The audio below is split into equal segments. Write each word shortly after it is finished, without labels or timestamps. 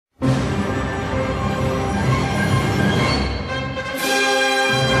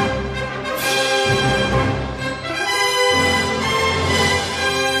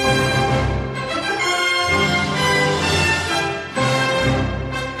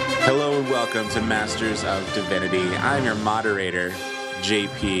welcome to Masters of Divinity. I'm your moderator,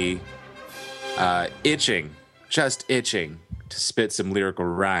 JP, just itching to spit some lyrical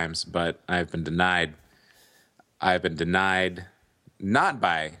rhymes, but I've been denied. I've been denied not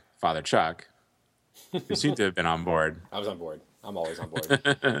by Father Chuck, who seemed to have been on board. I was on board. I'm always on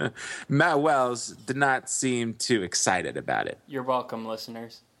board. Matt Wells did not seem too excited about it. You're welcome,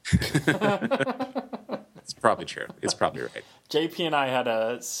 listeners. It's probably true. It's probably right. JP and I had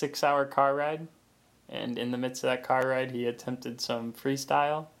a 6-hour car ride, and in the midst of that car ride, he attempted some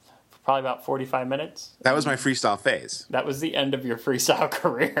freestyle for probably about 45 minutes. That was my freestyle phase. That was the end of your freestyle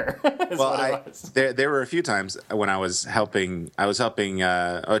career. There were a few times when I was helping. Chuck and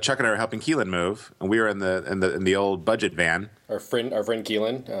I were helping Keelan move, and we were in the old budget van. Our friend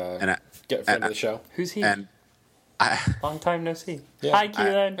Keelan, friend of the show. Who's he? And long time no see. Yeah. Hi,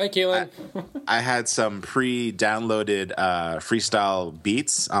 Keelan. Hi, Keelan. I had some pre-downloaded freestyle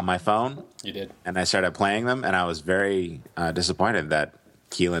beats on my phone. You did. And I started playing them, and I was very disappointed that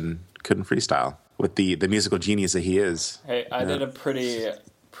Keelan couldn't freestyle with the musical genius that he is. Hey, I did a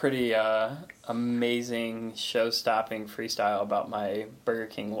pretty amazing show-stopping freestyle about my Burger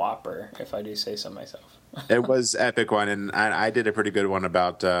King Whopper, if I do say so myself. It was epic one, and I did a pretty good one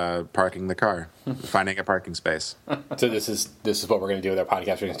about parking the car, finding a parking space. So this is what we're going to do with our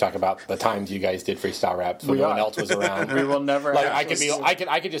podcast. We're going to talk about the times you guys did freestyle raps when no one else was around. We will never. Like I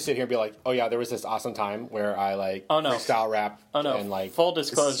could just sit here and be like, oh yeah, there was this awesome time where I freestyle rap. Oh no! And full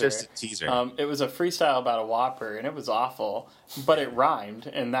disclosure, it's just a teaser. It was a freestyle about a Whopper, and it was awful, but it rhymed,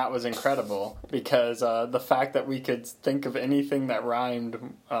 and that was incredible because the fact that we could think of anything that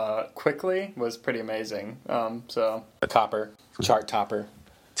rhymed quickly was pretty amazing. Copper, chart topper,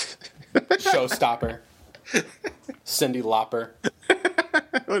 showstopper, Cyndi Lauper.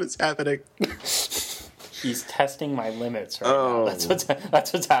 What is happening? He's testing my limits right now. That's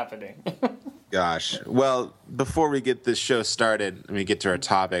what's happening. Gosh. Well, before we get this show started and we get to our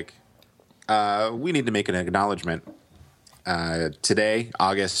topic, we need to make an acknowledgement. Today,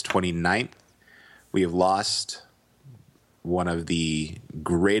 August 29th, we have lost one of the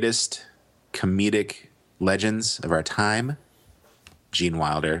greatest comedic legends of our time, Gene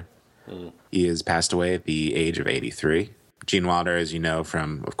Wilder. He has passed away at the age of 83. Gene Wilder, as you know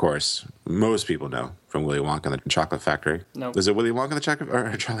from, of course, most people know from Willy Wonka and the Chocolate Factory. No. Was it Willy Wonka and the Chocolate,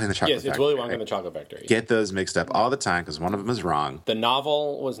 or Charlie and the Chocolate Factory? Yes, it's Willy Wonka and the Chocolate Factory. Get those mixed up all the time because one of them is wrong. The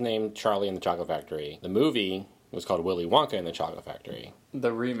novel was named Charlie and the Chocolate Factory. The movie was called Willy Wonka and the Chocolate Factory.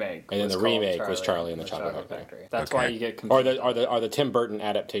 The remake, and then the remake was Charlie and the Chocolate Factory. That's why you get confused. Or the Tim Burton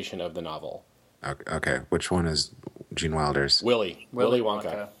adaptation of the novel. Okay, which one is Gene Wilder's? Willy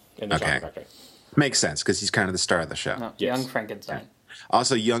Wonka and the Chocolate Factory. Makes sense, because he's kind of the star of the show. No, yes. Young Frankenstein.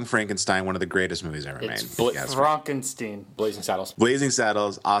 Also, Young Frankenstein, one of the greatest movies ever made. Frankenstein. Blazing Saddles. Blazing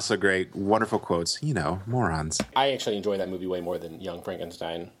Saddles, also great. Wonderful quotes. Morons. I actually enjoy that movie way more than Young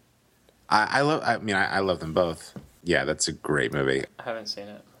Frankenstein. I love them both. Yeah, that's a great movie. I haven't seen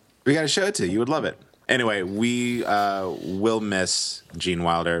it. We got to show it to you. You would love it. Anyway, we will miss Gene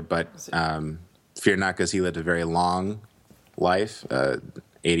Wilder, but fear not, because he lived a very long life,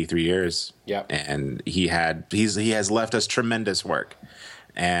 83 years. Yeah, and he has left us tremendous work,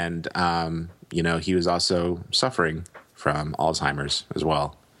 and he was also suffering from Alzheimer's as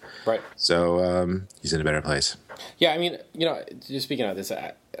well. Right. So he's in a better place. Yeah, I mean, just speaking of this,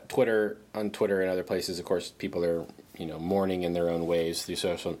 on Twitter and other places, of course, people are mourning in their own ways through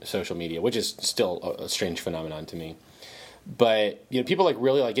social media, which is still a strange phenomenon to me. But people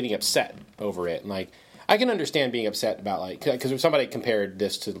really getting upset over it, and I can understand being upset about because somebody compared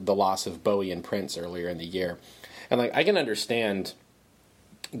this to the loss of Bowie and Prince earlier in the year, and I can understand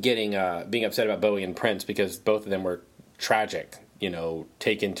being upset about Bowie and Prince because both of them were tragic,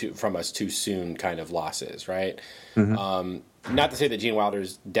 taken from us too soon kind of losses, right? Mm-hmm. Not to say that Gene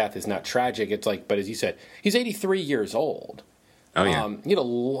Wilder's death is not tragic. It's but as you said, he's 83 years old. Oh, yeah. He had a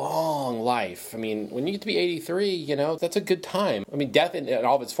long life. I mean, when you get to be 83, that's a good time. I mean, death in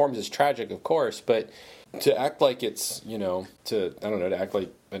all of its forms is tragic, of course, but to act like it's, to act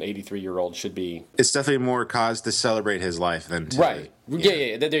like an 83-year-old should be... It's definitely more cause to celebrate his life than to... Right.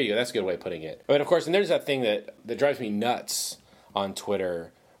 Yeah, there you go. That's a good way of putting it. But, of course, and there's that thing that drives me nuts on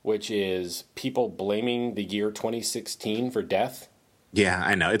Twitter, which is people blaming the year 2016 for death. Yeah,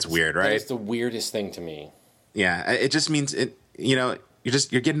 I know. It's weird, right? It's the weirdest thing to me. Yeah, it just means, you're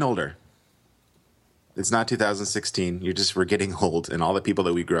getting older. It's not 2016. We're getting old, and all the people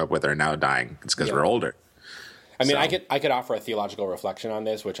that we grew up with are now dying. It's because we're older. I mean, I could offer a theological reflection on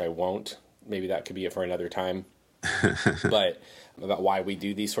this, which I won't. Maybe that could be it for another time. But about why we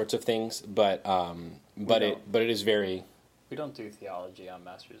do these sorts of things. But it is very We don't do theology on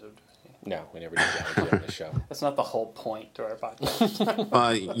Masters of Disney. No, we never do theology on this show. That's not the whole point to our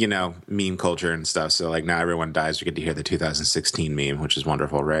podcast. Meme culture and stuff. So like now everyone dies. You get to hear the 2016 meme, which is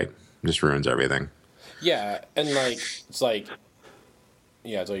wonderful, right? Just ruins everything. Yeah, and like it's like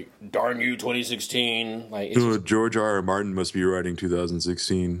darn you 2016. Like it's just, George R.R. Martin must be writing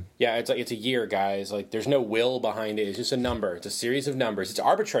 2016. yeah, it's like it's a year, guys. Like there's no will behind it. It's just a number. It's a series of numbers. It's an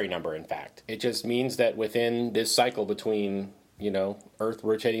arbitrary number, in fact. It just means that within this cycle between Earth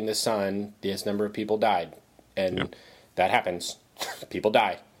rotating the sun, this number of people died, and that happens. People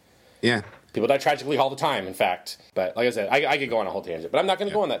die. Yeah. People die tragically all the time, in fact. But like I said, I could go on a whole tangent. But I'm not going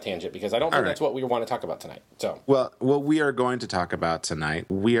to go on that tangent because I don't think that's what we want to talk about tonight. So, Well, what we are going to talk about tonight,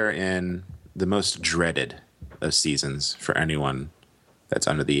 we are in the most dreaded of seasons for anyone that's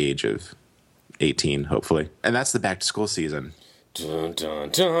under the age of 18, hopefully. And that's the back-to-school season. dun, dun,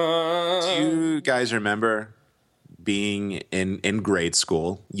 dun. Do you guys remember being in grade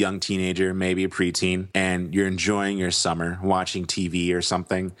school, young teenager, maybe a preteen, and you're enjoying your summer, watching TV or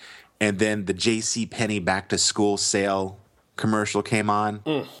something, and then the J.C. Penney back-to-school sale commercial came on?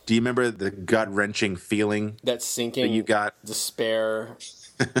 Do you remember the gut-wrenching feeling That sinking that you got? despair.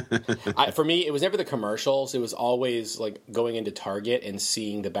 For me, it was never the commercials. It was always like going into Target and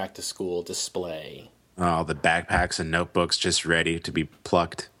seeing the back to school display. Oh, the backpacks and notebooks just ready to be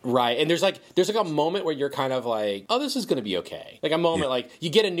plucked. Right. And there's like a moment where you're kind of like, oh, this is going to be okay. Like a moment like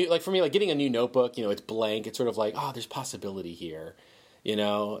you get a new, like for me, like getting a new notebook, it's blank. It's sort of like, oh, there's possibility here.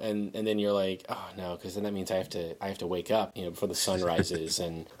 And then you're like, oh no, because then that means I have to wake up, before the sun rises,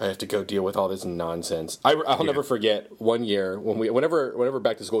 and I have to go deal with all this nonsense. I'll never forget one year whenever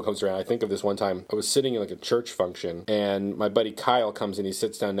back to school comes around. I think of this one time I was sitting in like a church function, and my buddy Kyle comes in. He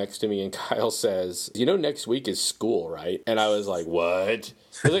sits down next to me, and Kyle says, next week is school, right? And I was like, what?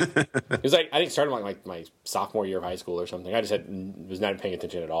 It was like I think it started like my sophomore year of high school or something. I just was not paying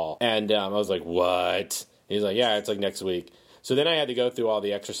attention at all, and I was like, what? He's like, yeah, it's like next week. So then I had to go through all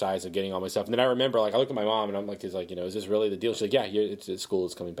the exercise of getting all my stuff. And then I remember, like, I looked at my mom, and I'm like, is this really the deal? She's like, yeah, it's school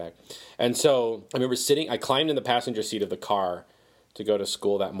is coming back. And so I remember I climbed in the passenger seat of the car to go to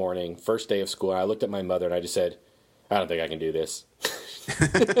school that morning, first day of school. And I looked at my mother, and I just said, I don't think I can do this.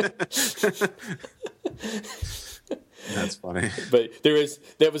 That's funny. But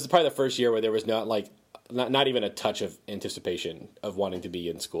that was probably the first year where there was not even a touch of anticipation of wanting to be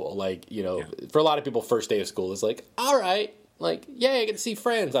in school. Like, for a lot of people, first day of school is like, all right. Like, yay, I get to see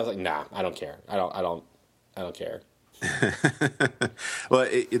friends. I was like, nah, I don't care. I don't care. Well,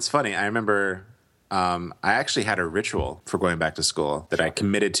 it's funny. I remember I actually had a ritual for going back to school that I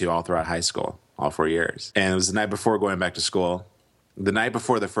committed to all throughout high school, all 4 years. And it was the night before going back to school. The night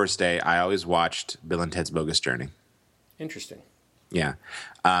before the first day, I always watched Bill and Ted's Bogus Journey. Interesting. Yeah.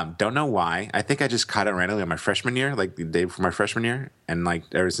 Don't know why. I think I just caught it randomly on my freshman year, like the day before my freshman year. And like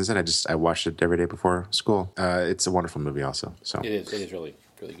ever since then, I watched it every day before school. It's a wonderful movie also. So It is really,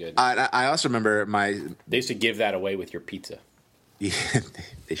 really good. I also remember They used to give that away with your pizza. Yeah,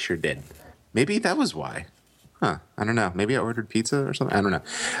 they sure did. Maybe that was why. Huh. I don't know. Maybe I ordered pizza or something. I don't know.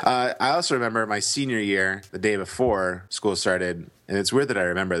 I also remember my senior year, the day before school started. And it's weird that I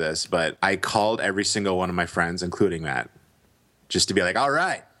remember this, but I called every single one of my friends, including Matt, just to be like, all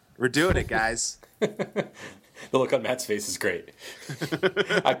right, we're doing it, guys. The look on Matt's face is great.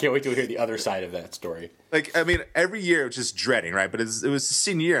 I can't wait to hear the other side of that story. Like, I mean, every year it was just dreading, right? But it was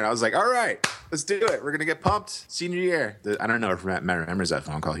senior year, and I was like, all right, let's do it. We're going to get pumped. Senior year. I don't know if Matt remembers that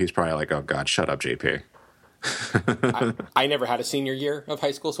phone call. He was probably like, oh, God, shut up, JP. I never had a senior year of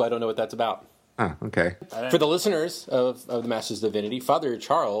high school, so I don't know what that's about. Oh, okay. For the listeners of the Masters of Divinity, Father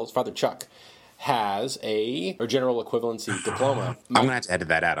Chuck, has a general equivalency diploma. I'm going to have to edit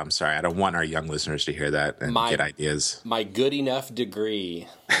that out. I'm sorry. I don't want our young listeners to hear that and get ideas. My good enough degree.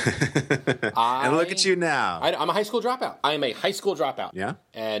 And look at you now. I'm a high school dropout. I am a high school dropout. Yeah?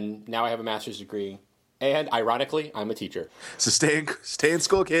 And now I have a master's degree. And ironically, I'm a teacher. So stay in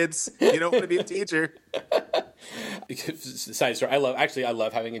school, kids. You don't want to be a teacher. Side story. I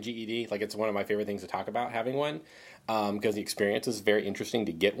love having a GED. Like, it's one of my favorite things to talk about, having one. Because the experience is very interesting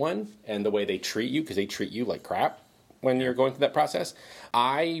to get one, and the way they treat you, because they treat you like crap when you're going through that process.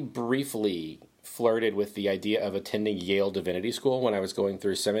 I briefly flirted with the idea of attending Yale Divinity School when I was going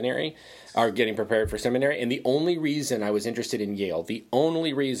through seminary, or getting prepared for seminary, and the only reason I was interested in Yale,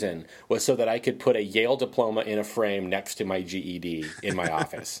 was so that I could put a Yale diploma in a frame next to my GED in my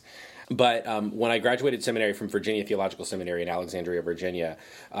office. But when I graduated seminary from Virginia Theological Seminary in Alexandria, Virginia,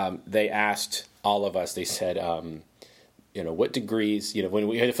 they asked all of us, they said, what degrees, when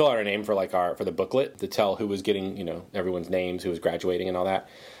we had to fill out our name for for the booklet to tell who was getting, everyone's names, who was graduating and all that.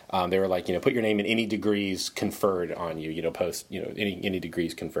 They were like, put your name in any degrees conferred on you, post, any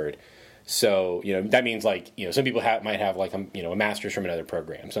degrees conferred. So, that means some people might have a master's from another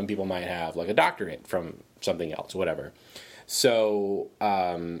program. Some people might have a doctorate from something else, whatever. So,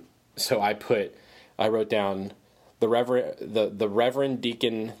 I wrote down the Reverend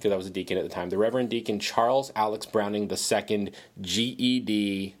Deacon, because I was a deacon at the time, the Reverend Deacon Charles Alex Browning II,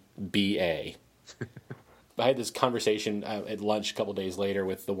 GED, BA. I had this conversation at lunch a couple days later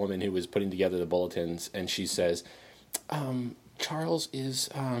with the woman who was putting together the bulletins, and she says, Charles is,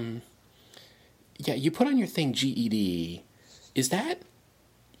 you put on your thing GED. Is that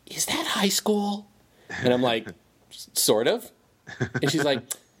high school? And I'm like, sort of. And she's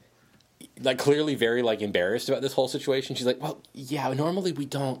like clearly very embarrassed about this whole situation. She's like, well, yeah, normally we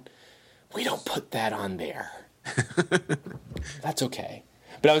don't put that on there. That's okay.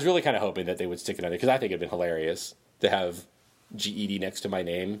 But I was really kind of hoping that they would stick it on there because I think it'd been hilarious to have GED next to my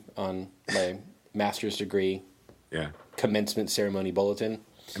name on my master's degree. Yeah. Commencement ceremony bulletin.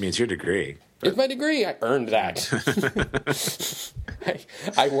 I mean, it's your degree. But... It's my degree. I earned that.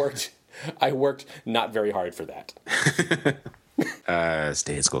 I worked not very hard for that.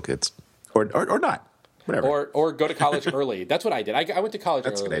 Stay in school, kids, or not, whatever. Or go to college early. That's what I did. I went to college early.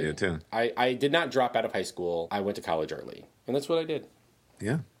 That's a good idea too. I did not drop out of high school. I went to college early, and that's what I did.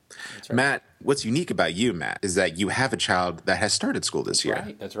 Yeah. Right. Matt, what's unique about you, Matt, is that you have a child that has started school this year.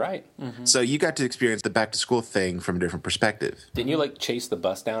 Right, that's right. Mm-hmm. So you got to experience the back to school thing from a different perspective. Didn't you chase the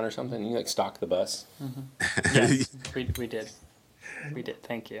bus down or something? Didn't you stalk the bus? Mm-hmm. Yes, we did. We did.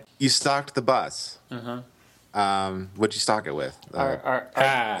 Thank you. You stalked the bus. Mm-hmm. What'd you stalk it with? Tomatoes.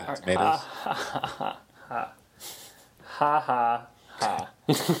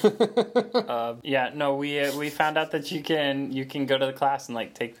 We found out that you can go to the class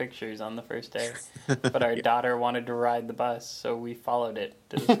and take pictures on the first day, but our daughter wanted to ride the bus, so we followed it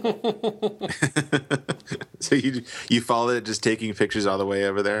to the school. So you followed it, just taking pictures all the way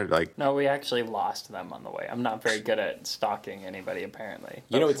over there, No, we actually lost them on the way. I'm not very good at stalking anybody, apparently.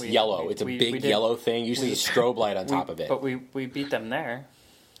 It's yellow. It's a big yellow thing. Usually a strobe light on top of it. But we beat them there.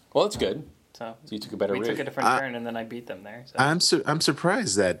 Well, that's good. So you took a better route. We took a different turn, and then I beat them there. So. I'm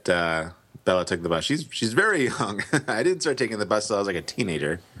surprised that Bella took the bus. She's very young. I didn't start taking the bus till I was a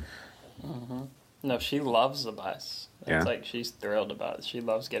teenager. Mm-hmm. No, she loves the bus. It's yeah. She's thrilled about it. She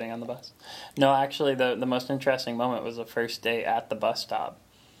loves getting on the bus. No, actually, the most interesting moment was the first day at the bus stop.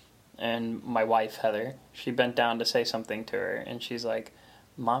 And my wife, Heather, she bent down to say something to her, and she's like,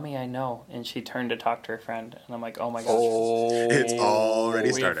 Mommy, I know. And she turned to talk to her friend, and I'm like, oh my gosh. It's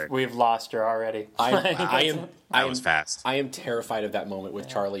already started. We've lost her already. That was fast. I am terrified of that moment with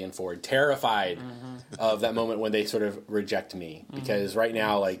Charlie and Ford. Terrified of that moment when they sort of reject me. Because right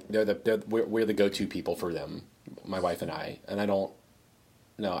now, we're the go-to people for them, my wife and I. And I don't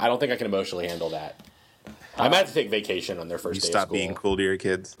think I can emotionally handle that. I might have to take vacation on their first day of school. You stop being cool to your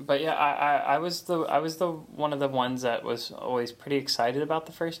kids. But yeah, I was the one of the ones that was always pretty excited about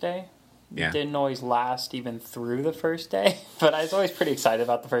the first day. Yeah. Didn't always last even through the first day, but I was always pretty excited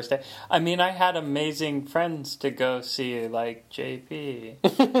about the first day. I mean, I had amazing friends to go see, like JP.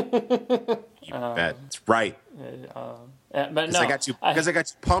 You bet. That's right. But no, because I got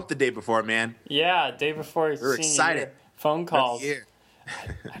you pumped the day before, man. Yeah, day before. We were excited. Phone calls. I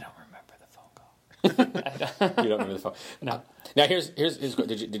don't. You don't remember the phone? No. Now here's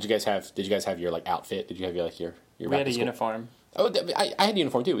did you guys have your outfit? Did you have your We had a uniform. Oh, I had a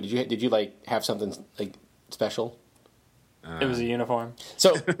uniform too. Did you have something special? It was a uniform.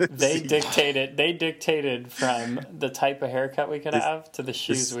 So they dictated from the type of haircut we could have to the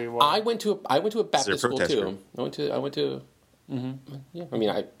shoes we wore. I went to a Baptist school too. I went to. Mm-hmm. Yeah, I mean,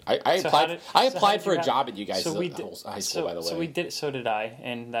 I applied for a job at you guys' high school, by the way. So did I,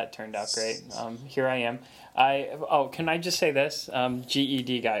 and that turned out great. Here I am. Can I just say this?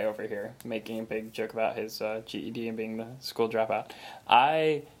 GED guy over here making a big joke about his GED and being the school dropout.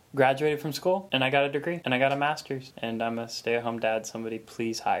 I graduated from school, and I got a degree, and I got a master's, and I'm a stay-at-home dad. Somebody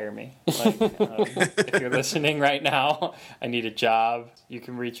please hire me. If you're listening right now, I need a job. You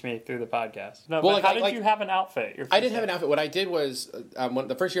can reach me through the podcast. No, well, how did you have an outfit? I didn't have an outfit. What I did was,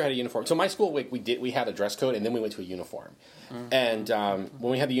 the first year I had a uniform. So my school, we had a dress code, and then we went to a uniform. Mm-hmm. And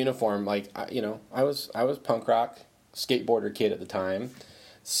when we had the uniform, I was punk rock, skateboarder kid at the time.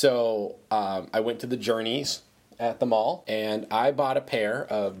 So I went to the Journeys at the mall, and I bought a pair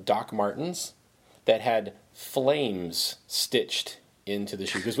of Doc Martens that had flames stitched into the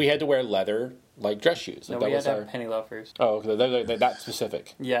shoe because we had to wear leather like dress shoes. Like No, that we had was to our. have penny loafers. Oh, okay, they're that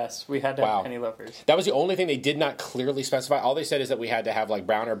specific. Yes, we had to Wow. have penny loafers. That was the only thing they did not clearly specify. All they said is that we had to have like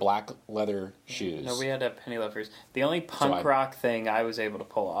brown or black leather shoes. No, we had to have penny loafers. The only punk rock thing I was able to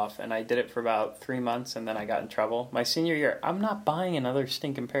pull off, and I did it for about 3 months, and then I got in trouble. My senior year, I'm not buying another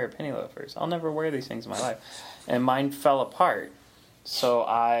stinking pair of penny loafers. I'll never wear these things in my life. And mine fell apart. So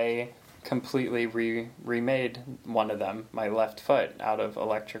I completely remade one of them, my left foot, out of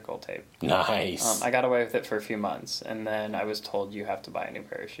electrical tape. Nice. I got away with it for a few months, and then I was told you have to buy a new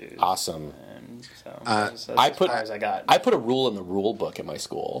pair of shoes. Awesome. And so that's as far as I got. I put a rule in the rule book at my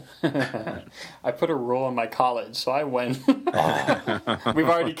school. I put a rule in my college, so I win. We've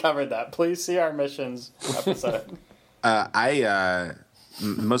already covered that. Please see our missions episode.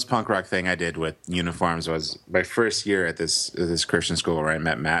 Most punk rock thing I did with uniforms was my first year at this Christian school where I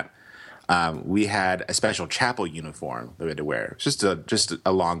met Matt. We had a special chapel uniform that we had to wear. Just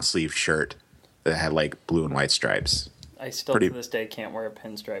a long sleeve shirt that had like blue and white stripes. I still to this day can't wear a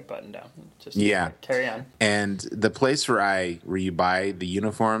pinstripe button down. Just carry on. And the place where you buy the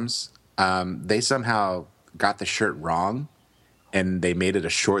uniforms, they somehow got the shirt wrong, and they made it a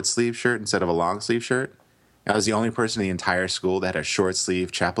short sleeve shirt instead of a long sleeve shirt. I was the only person in the entire school that had a short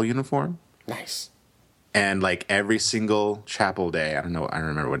sleeve chapel uniform. Nice. And like every single chapel day, I don't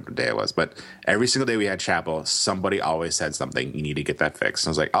remember what day it was, but every single day we had chapel, somebody always said something, you need to get that fixed. And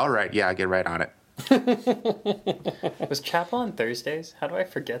I was like, all right, yeah, I'll get right on it. Was chapel on Thursdays? How do I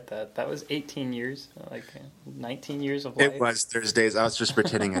forget that? That was 18 years, like 19 years of life. It was Thursdays. I was just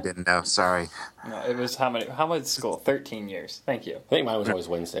pretending I didn't know. Sorry. No, it was how much school? 13 years. Thank you. I think mine was always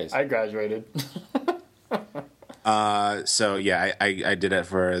Wednesdays. I graduated. So yeah, I did it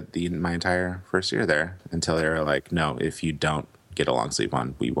for my entire first year there until they were like, no, if you don't get a long sleeve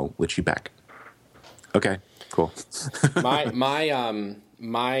on, we won't let you back. Okay, cool. My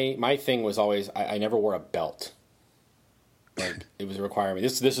thing was always I never wore a belt. Like it was a requirement.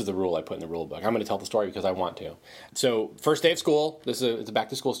 This is the rule I put in the rule book. I'm going to tell the story because I want to. So first day of school, it's a back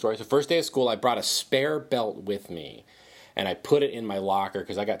to school story. So first day of school, I brought a spare belt with me. And I put it in my locker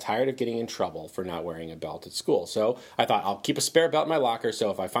because I got tired of getting in trouble for not wearing a belt at school. So I thought I'll keep a spare belt in my locker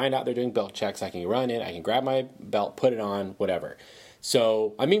so if I find out they're doing belt checks, I can run in, I can grab my belt, put it on, whatever.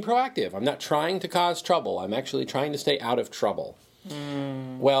 So I'm being proactive. I'm not trying to cause trouble. I'm actually trying to stay out of trouble.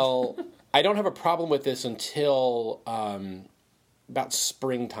 Well, I don't have a problem with this until about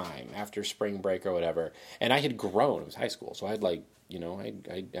springtime, after spring break or whatever. And I had grown. It was high school. So I had I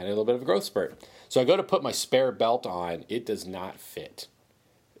had a little bit of a growth spurt. So I go to put my spare belt on. It does not fit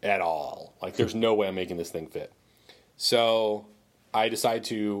at all. Like, there's no way I'm making this thing fit. So I decide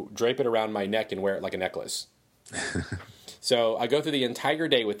to drape it around my neck and wear it like a necklace. So I go through the entire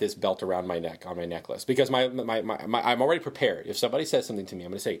day with this belt around my neck, on my necklace, because I'm already prepared. If somebody says something to me,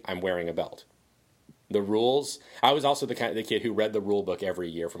 I'm going to say, I'm wearing a belt. The rules. I was also the kid who read the rule book every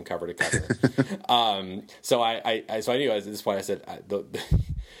year from cover to cover. So I knew at this point I said,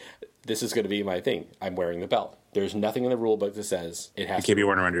 this is going to be my thing. I'm wearing the belt. There's nothing in the rule book that says it has to. It can't be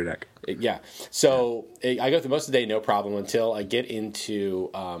worn around your neck. Yeah. So I go through most of the day, no problem, until I get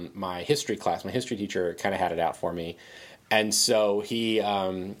into my history class. My history teacher kind of had it out for me. And so he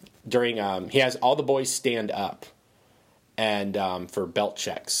has all the boys stand up and for belt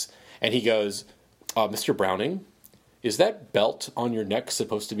checks. And he goes, Mr. Browning, is that belt on your neck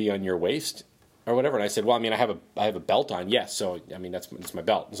supposed to be on your waist or whatever? And I said, well, I mean, I have a belt on. Yes. So, I mean, that's my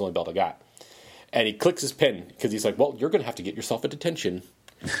belt. It's the only belt I got. And he clicks his pen because he's like, well, you're going to have to get yourself a detention.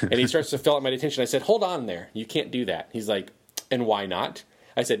 And he starts to fill out my detention. I said, hold on there. You can't do that. He's like, and why not?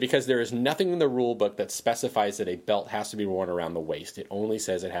 I said, because there is nothing in the rule book that specifies that a belt has to be worn around the waist. It only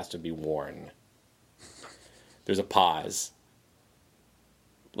says it has to be worn. There's a pause.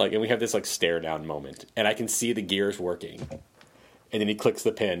 And we have this stare down moment, and I can see the gears working. And then he clicks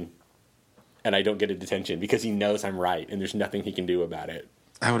the pen, and I don't get a detention because he knows I'm right, and there's nothing he can do about it.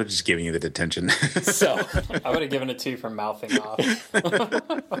 I would have just given you the detention. So I would have given it to you for mouthing off.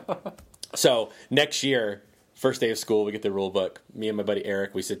 So next year, first day of school, we get the rule book. Me and my buddy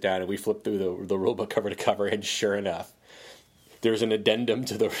Eric, we sit down and we flip through the rule book cover to cover, and sure enough, there's an addendum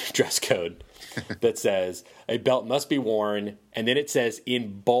to the dress code that says a belt must be worn, and then it says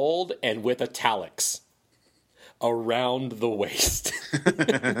in bold and with italics, around the waist.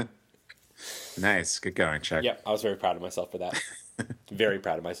 Nice. Good going, Chuck. Yep, I was very proud of myself for that. Very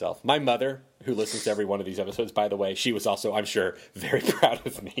proud of myself. My mother, who listens to every one of these episodes, by the way, she was also, I'm sure, very proud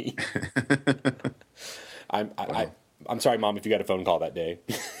of me. I'm sorry, Mom, if you got a phone call that day.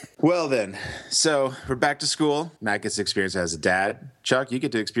 Well, then, so we're back to school. Matt gets to experience it as a dad. Chuck, you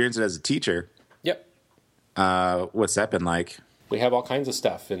get to experience it as a teacher. Yep. What's that been like? We have all kinds of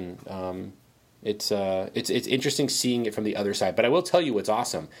stuff, and It's interesting seeing it from the other side. But I will tell you what's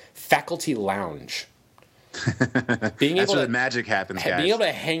awesome: faculty lounge. Being That's able where to the magic happens, guys. being able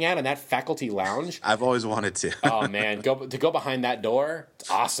to hang out in that faculty lounge. I've always wanted to. Oh man, go behind that door.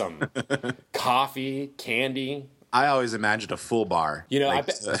 It's awesome. Coffee, candy. I always imagined a full bar. You know, Like,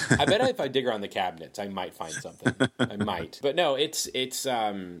 I bet if I dig around the cabinets, I might find something. I might. But no, it's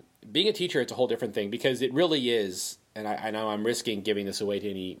being a teacher. It's a whole different thing because it really is. And I know I'm risking giving this away to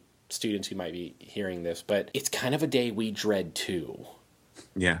any students who might be hearing this, but it's kind of a day we dread too.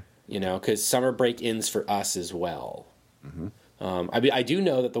 yeah. You know, because summer break ends for us as well. I do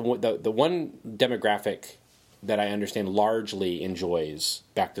know that the one demographic that I understand largely enjoys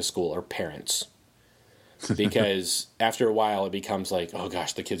back to school are parents, because after a while it becomes like, oh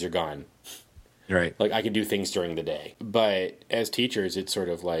gosh, the kids are gone. Right. Like I can do things during the day, but as teachers, it's sort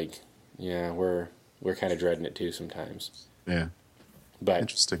of like, yeah, we're kind of dreading it too sometimes. Yeah. But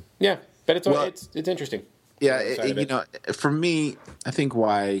Interesting. yeah, but it's Well, it's interesting. Yeah, Side of you it. know, for me, I think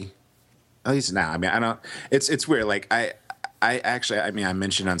why, at least now. I mean, I don't. It's weird. Like I actually, I mean, I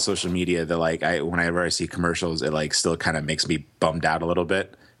mentioned on social media that like whenever I see commercials, it like still kind of makes me bummed out a little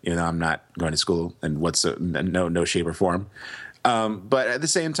bit, even though I'm not going to school and no shape or form. But at the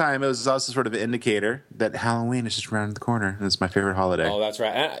same time, it was also sort of an indicator that Halloween is just around the corner. And it's my favorite holiday. Oh, that's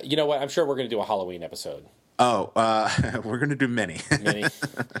right. You know what? I'm sure we're going to do a Halloween episode. Oh, we're gonna do many. Many.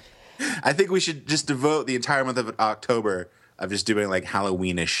 I think we should just devote the entire month of October of just doing like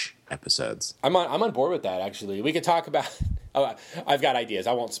Halloweenish episodes. I'm on board with that. Actually, we could talk about. Oh, I've got ideas.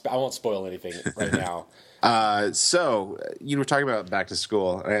 I won't spoil anything right now. So you were talking about back to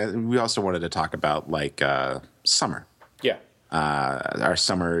school. We also wanted to talk about like summer, Yeah. our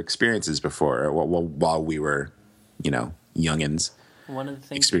summer experiences before while we were, youngins. One of the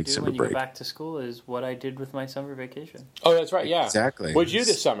things you Experience do summer when you go break. back to school is what I did with my summer vacation. Oh, that's right. Yeah. Exactly. What'd you do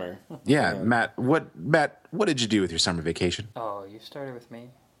this summer? Yeah, Matt. What did you do with your summer vacation? Oh, you started with me.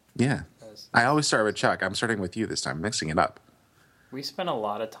 Yeah, Because I always start with Chuck. I'm starting with you this time, mixing it up. we spent a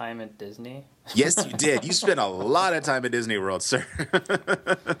lot of time at Disney. Yes, you did. You spent a lot of time at Disney World, sir.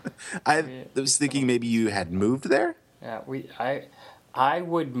 I was thinking maybe you had moved there. Yeah, I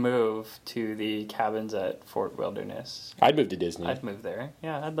would move to the cabins at Fort Wilderness. I'd move to Disney. I'd move there.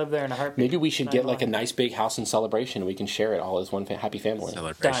 Yeah, I'd live there in a heartbeat. Maybe we should Not get like a lying. nice big house in Celebration. We can share it all as one happy family.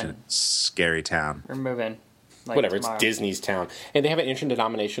 Celebration. Done. Scary town. We're moving. Like Whatever. tomorrow. It's Disney's town, and they have an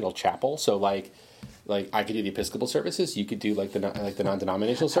interdenominational chapel. So like I could do the Episcopal services. You could do like the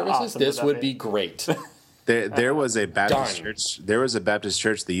non-denominational services. awesome would This that would be? be great. There was a Baptist Done. church. There was a Baptist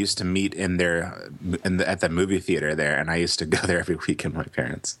church that used to meet at the movie theater there, and I used to go there every weekend with my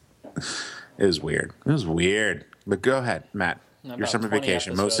parents. It was weird. But go ahead, Matt. In Your about summer 20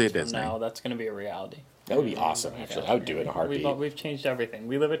 vacation, mostly at episodes from Disney. Now that's going to be a reality. That would be awesome. Actually, I would do it in a heartbeat. We've changed everything.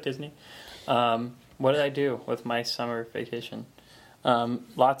 We live at Disney. What did I do with my summer vacation?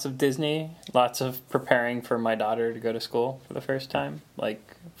 Lots of Disney, lots of preparing for my daughter to go to school for the first time,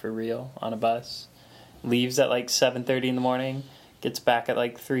 like for real, on a bus. Leaves at like 7:30 in the morning, gets back at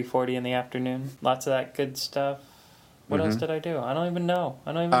like 3:40 in the afternoon. Lots of that good stuff. What else did I do? I don't even know.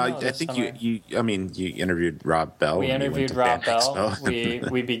 I this think summer. you interviewed Rob Bell. We when you went interviewed to Rob Fan Bell. Expo.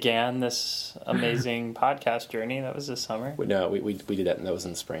 We began this amazing podcast journey. That was this summer. No, we did that, and that was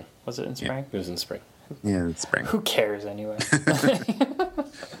in the spring. Was it in spring? It was in the spring. Yeah, it's spring. Who cares anyway?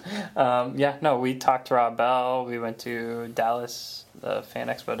 We talked to Rob Bell. We went to Dallas, the Fan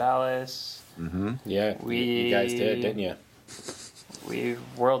Expo Dallas. Yeah, you guys did, didn't you? We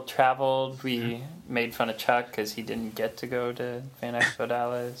world traveled. We made fun of Chuck because he didn't get to go to Fan Expo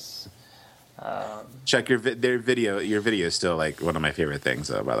Dallas. Check your video is still like one of my favorite things,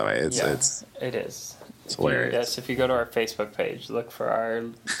 though. By the way, it is. It's hilarious. Yes, if you go to our Facebook page, look for our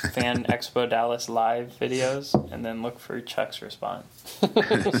Fan Expo Dallas live videos, and then look for Chuck's response.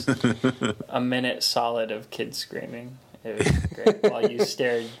 A minute solid of kids screaming. It was great. While you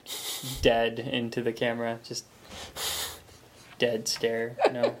stared dead into the camera, just dead stare,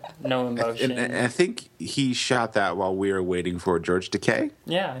 no emotion. And I think he shot that while we were waiting for George Takei.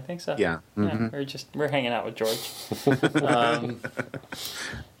 Yeah, I think so. Yeah. Yeah, we're hanging out with George.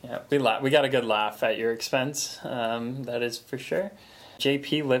 We got a good laugh at your expense. That is for sure.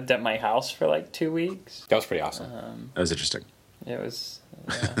 JP lived at my house for like 2 weeks. That was pretty awesome. That was interesting. It was.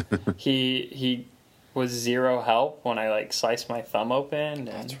 He was zero help when I like sliced my thumb open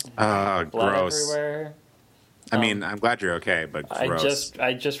and blood Gross. everywhere. I mean, I'm glad you're okay, but gross.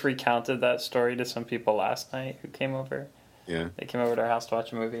 I just recounted that story to some people last night who came over. Yeah. They came over to our house to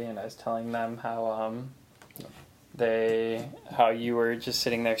watch a movie, and I was telling them how you were just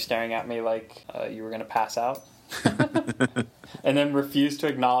sitting there staring at me like you were gonna pass out. and then refused to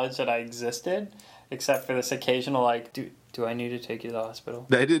acknowledge that I existed, except for this occasional like, do I need to take you to the hospital?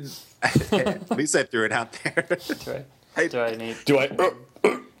 I did. At least I threw it out there. Do I need? Do I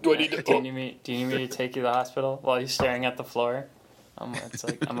need to? Do you need me to take you to the hospital while you're staring at the floor? It's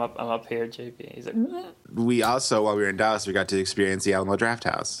like I'm up here, JP. He's like, We also, while we were in Dallas, we got to experience the Alamo Draft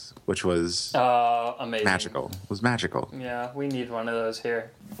House, which was amazing, magical. It was magical. Yeah, we need one of those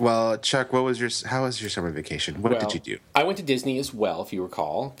here. Well, Chuck, how was your summer vacation? What did you do? I went to Disney as well, if you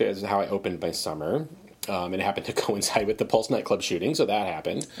recall. That's how I opened my summer. And it happened to coincide with the Pulse nightclub shooting, so that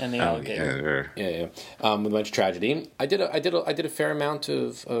happened. And the alligator. Yeah. With a bunch of tragedy. I did a fair amount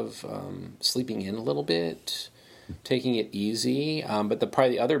of sleeping in a little bit, taking it easy. But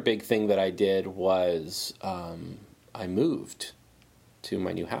probably the other big thing that I did was I moved to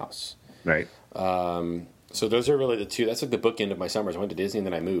my new house. Right. So those are really the two. That's like the bookend of my summers. I went to Disney and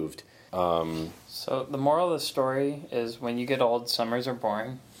then I moved. So the moral of the story is, when you get old, summers are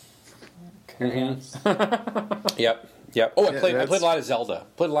boring. Yep. Oh, I played a lot of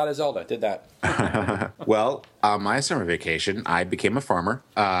Zelda. Did that. Well, on my summer vacation, I became a farmer.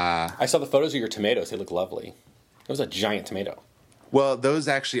 I saw the photos of your tomatoes. They look lovely. It was a giant tomato. Well, those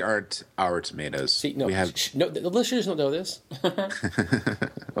actually aren't our tomatoes. See, no, we have. No, the listeners don't know this.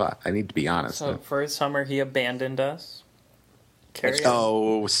 Well, I need to be honest. So for his summer, he abandoned us. Carry on.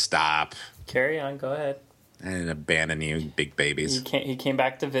 Oh, stop! Carry on. Go ahead. I didn't abandon you, big babies. He came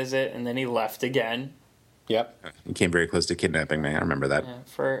back to visit, and then he left again. Yep. You came very close to kidnapping me. I remember that. Yeah,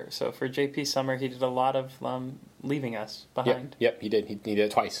 for JP Summer, he did a lot of leaving us behind. Yep. He did. He did it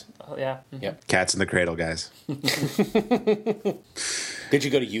twice. Oh, yeah. Mm-hmm. Yep. Cats in the cradle, guys. Did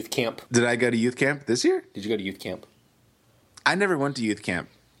you go to youth camp? Did I go to youth camp this year? Did you go to youth camp? I never went to youth camp.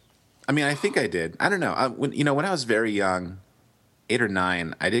 I mean, I think I did. I don't know. When I was very young, 8 or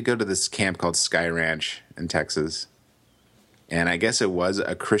 9, I did go to this camp called Sky Ranch in Texas. And I guess it was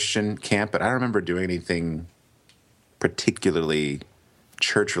a Christian camp, but I don't remember doing anything particularly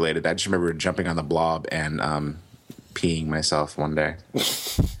church-related. I just remember jumping on the blob and peeing myself one day.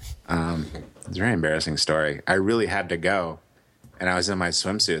 It's a very embarrassing story. I really had to go, and I was in my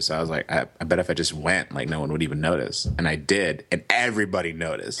swimsuit, so I was like, I bet if I just went, like, no one would even notice. And I did, and everybody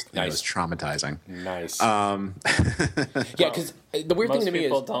noticed. Nice. It was traumatizing. Nice. Yeah, because the weird thing to me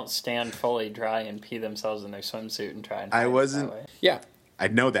is... Most people don't stand fully dry and pee themselves in their swimsuit and try and... I wasn't... That way. Yeah. I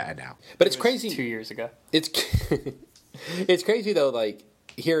know that now. But it's crazy. 2 years ago. It's crazy, though, like,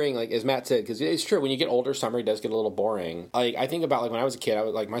 hearing, like, as Matt said, because it's true, when you get older, summer does get a little boring. Like, I think about, like, when I was a kid, I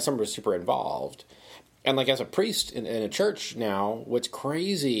was, like, my summer was super involved. And, like, as a priest in a church now, what's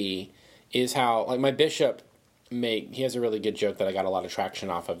crazy is how, like, my bishop, he has a really good joke that I got a lot of traction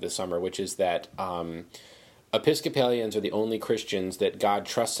off of this summer, which is that Episcopalians are the only Christians that God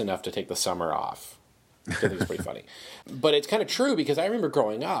trusts enough to take the summer off. I think it's pretty funny. But it's kind of true, because I remember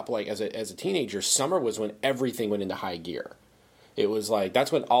growing up, like, as a teenager, summer was when everything went into high gear. It was like,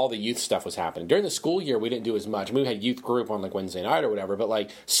 that's when all the youth stuff was happening. During the school year, we didn't do as much. I mean, we had youth group on, like, Wednesday night or whatever, but, like,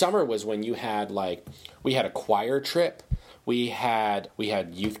 summer was when you had, like, we had a choir trip, we had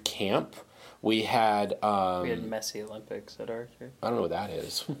youth camp, we had messy Olympics at our church. I don't know what that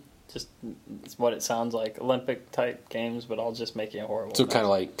is. Just, it's what it sounds like. Olympic type games, but all just making it horrible. So kind of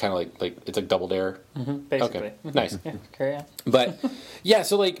like it's like Double Dare. Mm-hmm, basically. Okay, nice. Yeah, carry on. But yeah,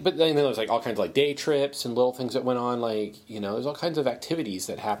 so like, but then there was like all kinds of like day trips and little things that went on. Like, there's all kinds of activities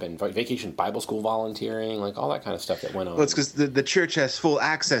that happened. Like vacation Bible school volunteering, like all that kind of stuff that went on. Well, it's because the church has full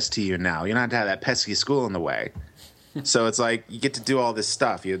access to you now. You don't have to have that pesky school in the way. So it's like you get to do all this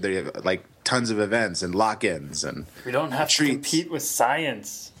stuff. They have like tons of events and lock-ins and we don't have to compete with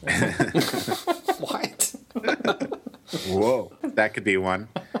science. What? Whoa, that could be one.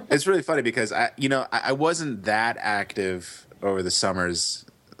 It's really funny because I wasn't that active over the summers,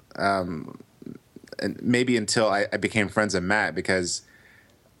 and maybe until I became friends with Matt, because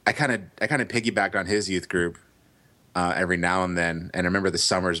I kind of piggybacked on his youth group every now and then, and I remember the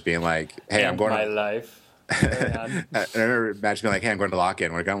summers being like, "Hey, I'm going my life." I remember Matt being like, "Hey, I'm going to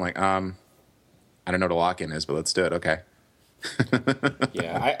lock-in." I'm like, I don't know what a lock-in is, but let's do it. Okay.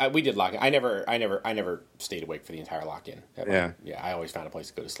 Yeah, we did lock-in. I never stayed awake for the entire lock-in. Yeah. Yeah, I always found a place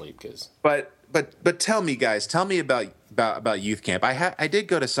to go to sleep because. But tell me, guys, about youth camp. I did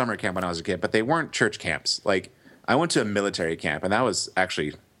go to summer camp when I was a kid, but they weren't church camps. Like I went to a military camp, and that was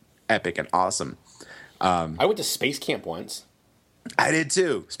actually epic and awesome. I went to space camp once. I did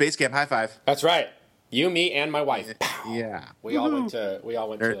too. Space camp, high five. That's right. You, me, and my wife. Yeah. We all went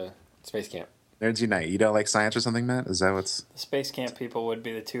to space camp. Nerds unite. You don't like science or something, Matt? Is that what's... The space camp people would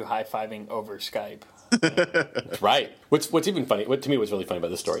be the two high-fiving over Skype. Right. What's even funny? What to me was really funny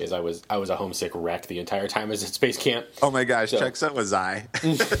about this story is I was a homesick wreck the entire time I was at space camp. Oh my gosh, So- check, so was I.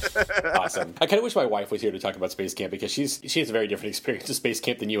 Awesome. I kind of wish my wife was here to talk about space camp because she has a very different experience at space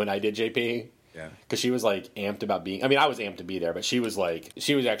camp than you and I did, JP. Yeah. Because she was like amped about being. I mean, I was amped to be there, but she was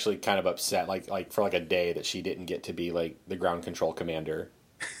actually kind of upset, like for like a day that she didn't get to be like the ground control commander.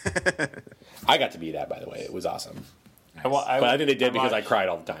 I got to be that, by the way. It was awesome. But I think they did because I cried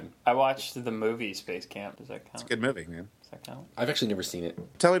all the time. I watched the movie Space Camp. Does that count? Good movie, man. Does that count? I've actually never seen it.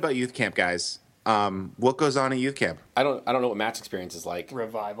 Tell me about youth camp, guys. What goes on at youth camp? I don't know what Matt's experience is like.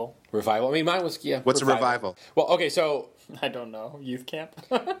 Revival. Revival. I mean, mine was What's a revival? Well, okay, so I don't know. Youth camp.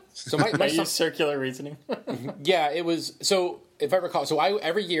 my I use circular reasoning. yeah, it was. So if I recall,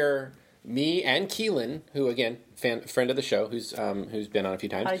 every year, me and Keelan, who again friend of the show, who's been on a few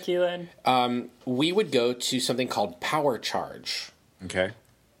times. Hi, Keelan. We would go to something called Power Charge. Okay.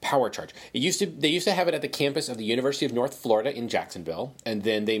 Power Charge. They used to have it at the campus of the University of North Florida in Jacksonville, and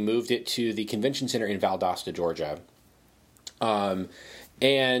then they moved it to the convention center in Valdosta, Georgia.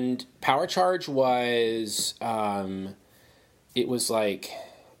 And Power Charge was it was like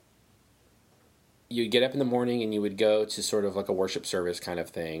you'd get up in the morning and you would go to sort of like a worship service kind of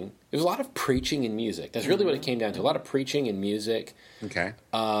thing. It was a lot of preaching and music. That's really what it came down to. A lot of preaching and music. Okay.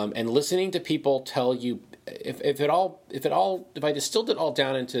 And listening to people tell you if I distilled it all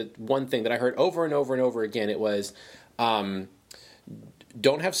down into one thing that I heard over and over and over again, it was don't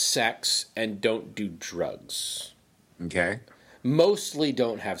have sex and don't do drugs. Okay. Mostly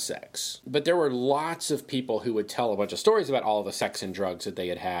don't have sex. But there were lots of people who would tell a bunch of stories about all the sex and drugs that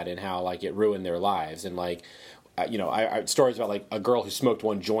they had and how like it ruined their lives. And like, I stories about like a girl who smoked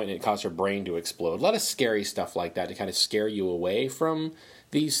one joint and it caused her brain to explode. A lot of scary stuff like that to kind of scare you away from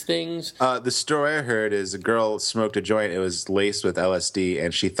these things. The story I heard is a girl smoked a joint. It was laced with LSD,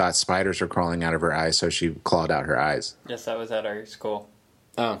 and she thought spiders were crawling out of her eyes, so she clawed out her eyes. Yes, that was at our school.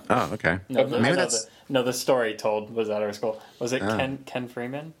 Oh, okay. No, Maybe that's... the story told was at our school. Was it Ken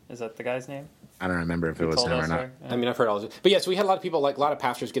Freeman? Is that the guy's name? I don't remember if it was him or not. I mean, I've heard all this. But yes, we had a lot of people, like a lot of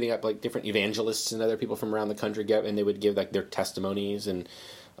pastors getting up, like different evangelists and other people from around the country and they would give like their testimonies. And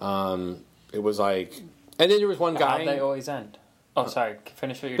it was like, and then there was one guy. How'd they always end? Oh, sorry.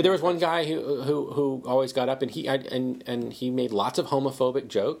 Finish what you're But there was one guy who always got up and he made lots of homophobic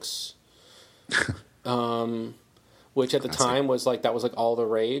jokes. Which at the time was like all the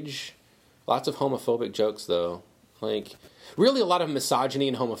rage. Lots of homophobic jokes though. Like really a lot of misogyny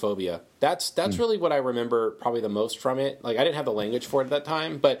and homophobia. That's really what I remember probably the most from it. Like I didn't have the language for it at that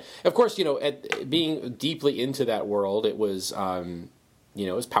time, but of course, at being deeply into that world, it was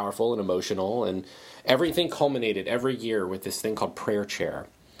it was powerful and emotional, and everything culminated every year with this thing called prayer chair.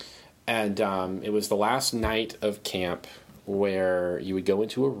 And it was the last night of camp where you would go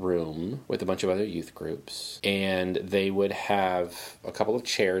into a room with a bunch of other youth groups, and they would have a couple of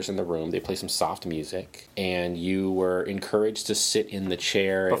chairs in the room. They play some soft music, and you were encouraged to sit in the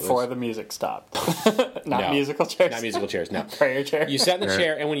chair. Before the music stopped. Not No. musical chairs? Not musical chairs, no. Prayer chair? You sat in the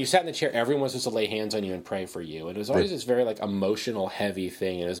chair, and when you sat in the chair, everyone was supposed to lay hands on you and pray for you. And it was always this very, like, emotional, heavy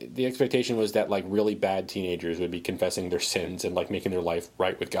thing. And the expectation was that, like, really bad teenagers would be confessing their sins and, like, making their life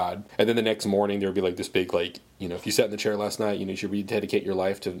right with God. And then the next morning, there would be, like, this big, like, if you sat in the chair last night, you should rededicate your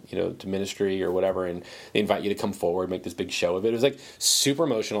life to, to ministry or whatever. And they invite you to come forward, make this big show of it. It was, like, super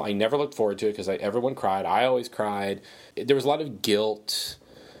emotional. I never looked forward to it because everyone cried. I always cried. There was a lot of guilt,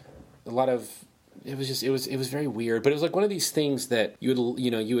 a lot of... It was very weird, but it was like one of these things that you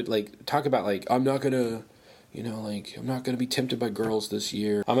would like talk about, like, I'm not gonna be tempted by girls this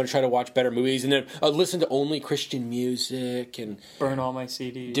year. I'm gonna try to watch better movies and then listen to only Christian music and burn all my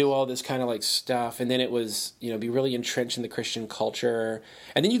CDs, do all this kind of like stuff. And then it was, be really entrenched in the Christian culture.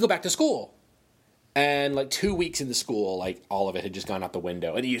 And then you go back to school. And like 2 weeks into school, like all of it had just gone out the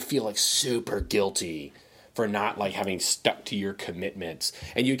window. And you'd feel like super guilty for not like having stuck to your commitments.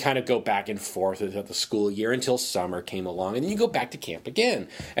 And you'd kind of go back and forth throughout the school year until summer came along, and then you go back to camp again.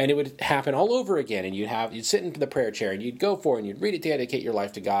 And it would happen all over again, and you'd sit in the prayer chair and you'd go for it and you'd read it to dedicate your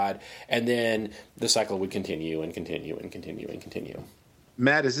life to God, and then the cycle would continue and continue and continue and continue.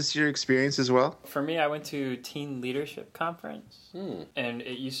 Matt, is this your experience as well? For me, I went to Teen Leadership Conference, and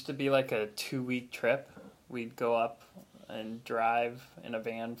it used to be like a 2-week trip. We'd go up and drive in a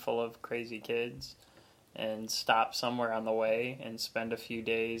van full of crazy kids and stop somewhere on the way and spend a few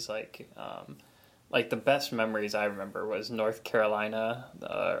days. Like the best memories I remember was North Carolina.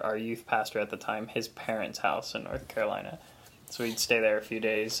 Our youth pastor at the time, his parents' house in North Carolina. So we'd stay there a few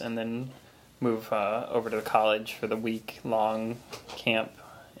days and then move over to the college for the week-long camp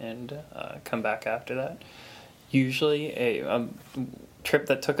and come back after that. Usually a trip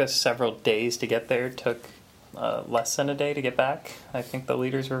that took us several days to get there took less than a day to get back. I think the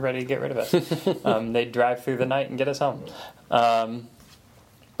leaders were ready to get rid of us. They'd drive through the night and get us home.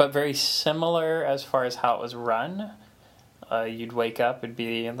 But very similar as far as how it was run. You'd wake up, it'd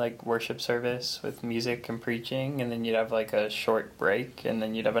be like worship service with music and preaching, and then you'd have like a short break, and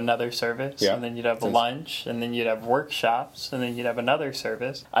then you'd have another service, and then you'd have lunch, and then you'd have workshops, and then you'd have another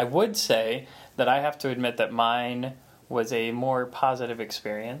service. I would say that I have to admit that mine was a more positive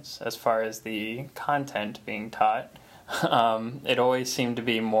experience as far as the content being taught. It always seemed to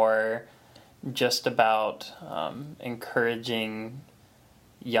be more just about encouraging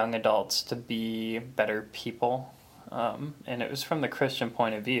young adults to be better people. And it was from the Christian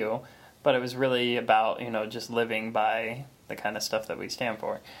point of view, but it was really about, just living by the kind of stuff that we stand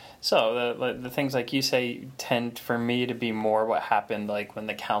for. So the things like you say tend for me to be more what happened like when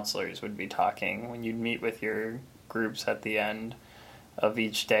the counselors would be talking, when you'd meet with your groups at the end of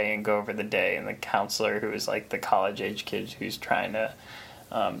each day and go over the day, and the counselor who is like the college age kids who's trying to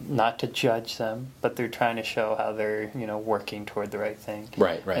not to judge them, but they're trying to show how they're, working toward the right thing.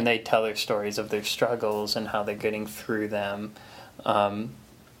 Right. And they tell their stories of their struggles and how they're getting through them. And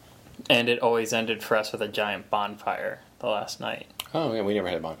it always ended for us with a giant bonfire the last night. Oh, yeah, we never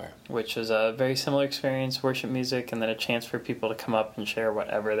had a bonfire. Which was a very similar experience, worship music, and then a chance for people to come up and share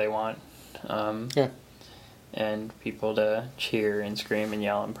whatever they want. And people to cheer and scream and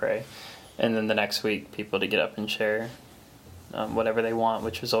yell and pray. And then the next week, people to get up and share whatever they want,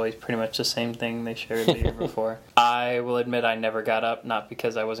 which was always pretty much the same thing they shared the year before. I will admit I never got up, not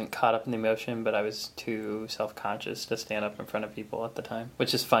because I wasn't caught up in the emotion, but I was too self-conscious to stand up in front of people at the time.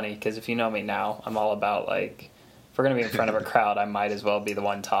 Which is funny, because if you know me now, I'm all about, like, if we're going to be in front of a crowd, I might as well be the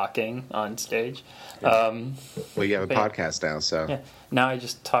one talking on stage. Well, you have a podcast now, so... Yeah. Now I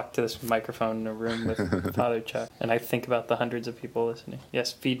just talk to this microphone in a room with Father Chuck, and I think about the hundreds of people listening.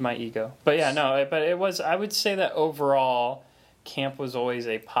 Yes, feed my ego. But yeah, no, but it was, I would say that overall, camp was always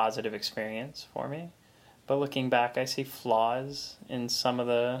a positive experience for me. But looking back, I see flaws in some of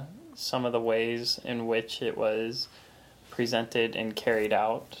the ways in which it was presented and carried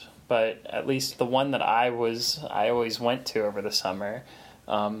out. But at least the one that I always went to over the summer,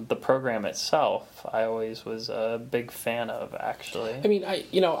 the program itself, I always was a big fan of, actually. I mean,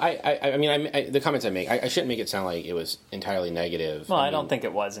 the comments I make, I shouldn't make it sound like it was entirely negative. Well, I don't think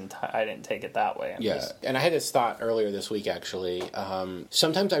it was. I didn't take it that way. And I had this thought earlier this week, actually.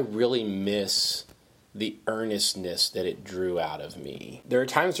 Sometimes I really miss the earnestness that it drew out of me. There are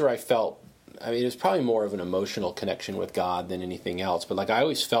times where I felt, it was probably more of an emotional connection with God than anything else. But like, I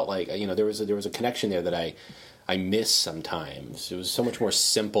always felt like, there was a connection there that I miss sometimes. It was so much more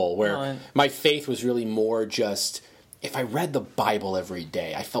simple, where my faith was really more just, if I read the Bible every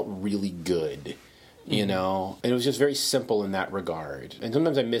day, I felt really good, And it was just very simple in that regard. And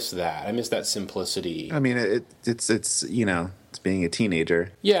sometimes I miss that. I miss that simplicity. I mean, it's it's being a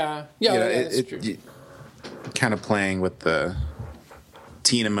teenager. Yeah, that's true. Kind of playing with the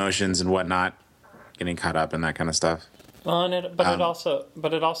teen emotions and whatnot, getting caught up in that kind of stuff. Well, it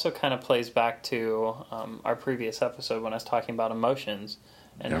also kind of plays back to our previous episode when I was talking about emotions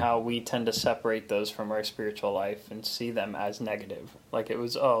and how we tend to separate those from our spiritual life and see them as negative. Like it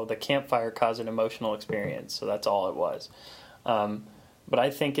was, the campfire caused an emotional experience, so that's all it was. But I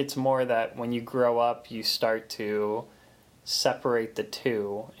think it's more that when you grow up, you start to separate the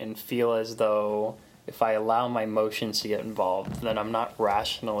two and feel as though if I allow my emotions to get involved, then I'm not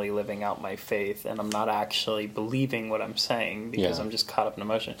rationally living out my faith, and I'm not actually believing what I'm saying because I'm just caught up in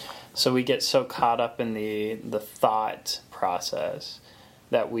emotion. So we get so caught up in the thought process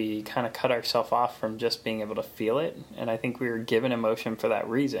that we kind of cut ourselves off from just being able to feel it. And I think we were given emotion for that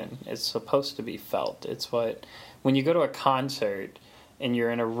reason. It's supposed to be felt. It's when you go to a concert and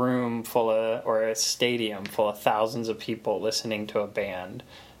you're in a room or a stadium full of thousands of people listening to a band,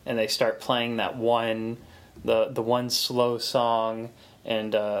 and they start playing that the one slow song,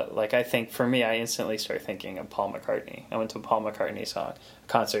 and I think for me, I instantly start thinking of Paul McCartney. I went to a Paul McCartney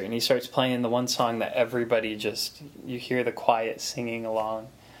concert, and he starts playing the one song that everybody you hear the quiet singing along,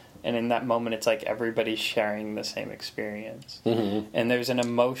 and in that moment, it's like everybody's sharing the same experience, and there's an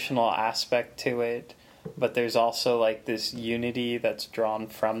emotional aspect to it. But there's also like this unity that's drawn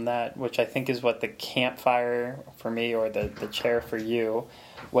from that, which I think is what the campfire for me, or the chair for you,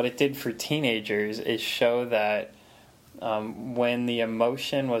 what it did for teenagers is show that when the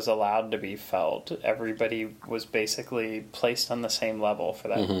emotion was allowed to be felt, everybody was basically placed on the same level for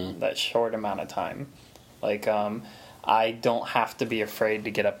that short amount of time. Like I don't have to be afraid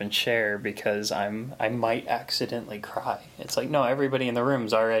to get up and share because I might accidentally cry. It's like, no, everybody in the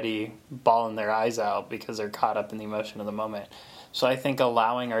room's already bawling their eyes out because they're caught up in the emotion of the moment. So I think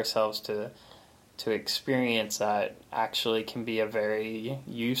allowing ourselves to experience that actually can be a very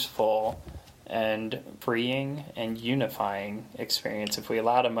useful and freeing and unifying experience if we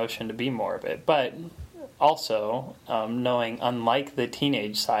allowed emotion to be more of it. But also, knowing, unlike the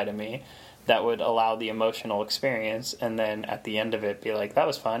teenage side of me, that would allow the emotional experience and then at the end of it be like, that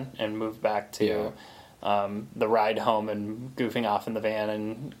was fun, and move back to the ride home and goofing off in the van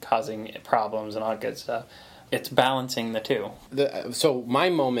and causing problems and all that good stuff. It's balancing the two. So my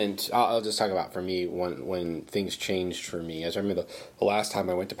moment, I'll just talk about for me when things changed for me. As I remember the last time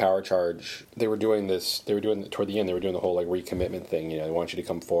I went to Power Charge, toward the end, they were doing the whole like recommitment thing. You know, they want you to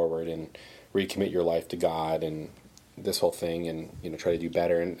come forward and recommit your life to God and this whole thing, and try to do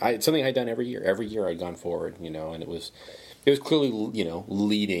better. And it's something I'd done every year. Every year I'd gone forward, and it was clearly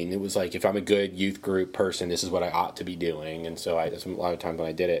leading. It was like, if I'm a good youth group person, this is what I ought to be doing. And so that's a lot of times when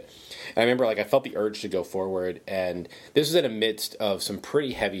I did it. And I remember I felt the urge to go forward, and this was in the midst of some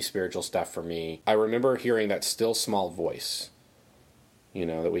pretty heavy spiritual stuff for me. I remember hearing that still small voice,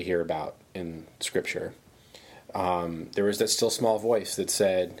 that we hear about in Scripture. There was that still small voice that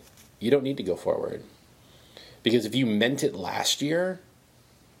said, you don't need to go forward. Because if you meant it last year,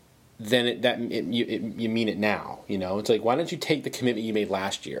 then you mean it now. It's like, why don't you take the commitment you made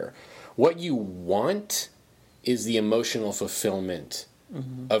last year? What you want is the emotional fulfillment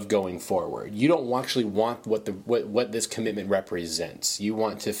of going forward. You don't actually want what this commitment represents. You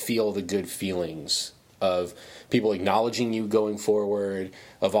want to feel the good feelings of people acknowledging you going forward,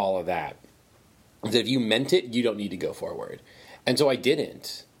 of all of that. So if you meant it, you don't need to go forward. And so I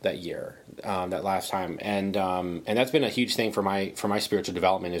didn't that year, that last time, and that's been a huge thing for my spiritual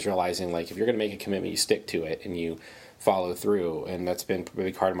development, is realizing, like, if you're going to make a commitment, you stick to it and you follow through. And that's been a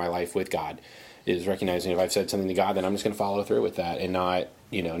big part of my life with God, is recognizing if I've said something to God, then I'm just going to follow through with that, and not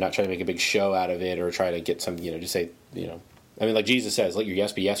try to make a big show out of it, or try to get some, just say, I mean, like Jesus says, let your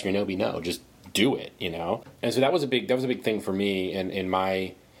yes be yes, your no be no. Just do it, And so that was a big thing for me in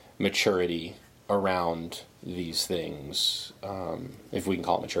my maturity around these things, if we can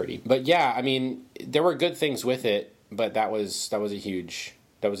call it maturity. But yeah, I mean, there were good things with it, but that was a huge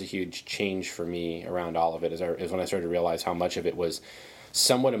change for me around all of it, is when I started to realize how much of it was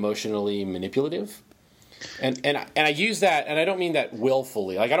somewhat emotionally manipulative. And I use that, and I don't mean that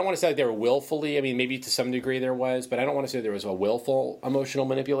willfully. Like, I don't want to say that they were willfully. I mean, maybe to some degree there was, but I don't want to say there was a willful emotional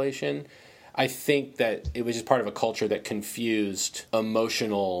manipulation. I think that it was just part of a culture that confused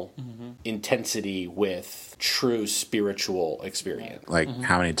emotional intensity with true spiritual experience. Like,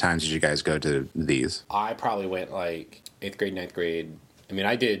 how many times did you guys go to these? I probably went like 8th grade, 9th grade. I mean,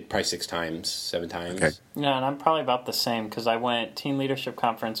 I did probably 6 times, 7 times. Okay. Yeah, and I'm probably about the same, because I went, Teen Leadership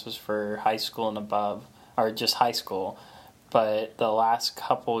Conference was for high school and above, or just high school. But the last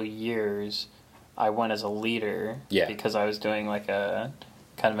couple years, I went as a leader, because I was doing like a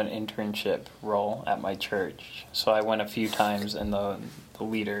kind of an internship role at my church. So I went a few times in the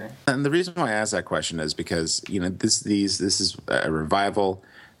leader. And the reason why I ask that question is because, this is a revival.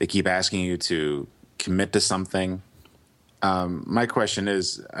 They keep asking you to commit to something. My question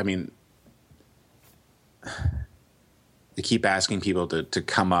is, I mean, they keep asking people to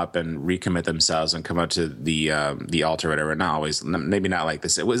come up and recommit themselves and come up to the altar or whatever. Not always, maybe not like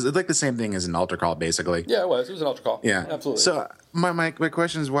this. It was like the same thing as an altar call, basically. Yeah, it was. It was an altar call. Yeah, absolutely. So my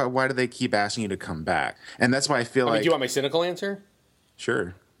question is, why do they keep asking you to come back? And that's why I feel like. Do you want my cynical answer?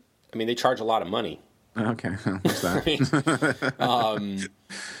 Sure. I mean, they charge a lot of money. Okay, what's that?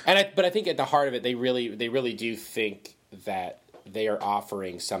 But I think at the heart of it, they really do think that they are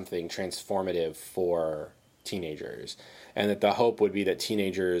offering something transformative for teenagers, and that the hope would be that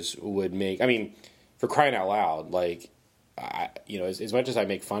teenagers would make. I mean, for crying out loud, like, as much as I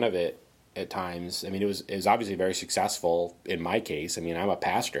make fun of it at times, I mean, it was obviously very successful in my case. I mean, I'm a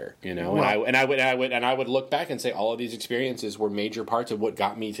pastor, right. and I would look back and say all of these experiences were major parts of what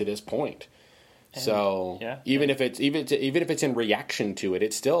got me to this point. And, so even if it's in reaction to it,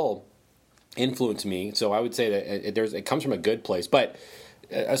 it still influenced me. So I would say that it comes from a good place, but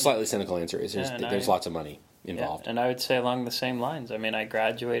a slightly cynical answer is there's lots of money involved. Yeah, and I would say along the same lines. I mean, I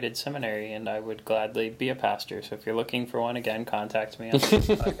graduated seminary, and I would gladly be a pastor. So if you're looking for one, again, contact me on this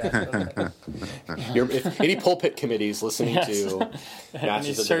podcast. If any pulpit committees listening to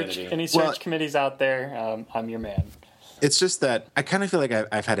Masters of Divinity. Any search committees out there, I'm your man. It's just that I kind of feel like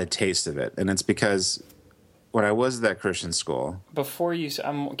I've had a taste of it, and it's because when I was at that Christian school. Before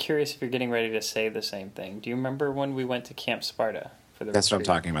I'm curious if you're getting ready to say the same thing. Do you remember when we went to Camp Sparta for the That's what I'm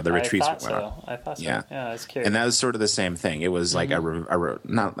retreat. talking about. The retreats I thought we went on. so. I thought so. Yeah. Yeah, I was curious. And that was sort of the same thing. It was like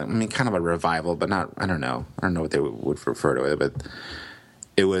not, I mean, kind of a revival, but not, I don't know what they would refer to it, but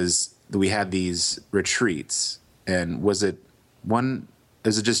we had these retreats, and is it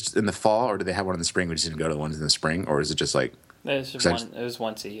just in the fall, or did they have one in the spring? We just didn't go to the ones in the spring, or is it just like, It was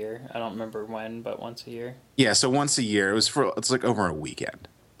once a year. I don't remember when, but once a year. yeah, so once a year. It's like over a weekend.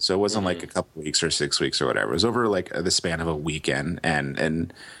 So it wasn't like a couple weeks or 6 weeks or whatever. It was over like the span of a weekend,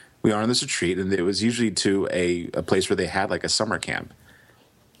 and we were on this retreat, and it was usually to a place where they had like a summer camp,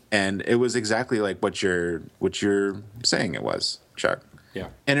 and it was exactly like what you're saying it was, Chuck. Yeah.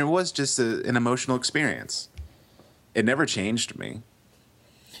 And it was just an emotional experience. It never changed me.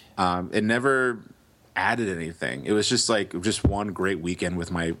 It never added anything. It was just one great weekend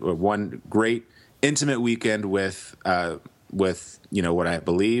with one great intimate weekend with what I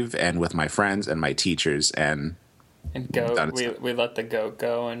believe, and with my friends and my teachers, and goat. We let the goat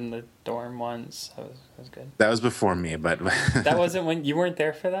go in the dorm once. That was good. That was before me, but That wasn't when you weren't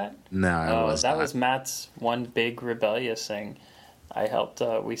there for that. No, I was that not. was Matt's one big rebellious thing. I helped.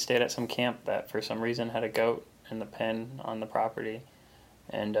 We stayed at some camp that for some reason had a goat in the pen on the property,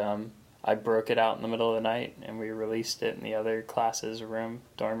 and I broke it out in the middle of the night, and we released it in the other class's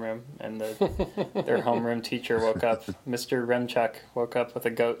dorm room, and their homeroom teacher woke up. Mr. Remchuk woke up with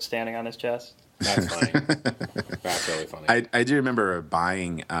a goat standing on his chest. That's funny. That's really funny. I do remember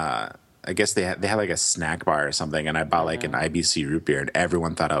buying. I guess they had like a snack bar or something, and I bought like an IBC root beer, and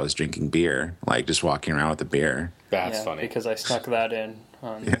everyone thought I was drinking beer, like just walking around with a beer. That's funny. Because I snuck that in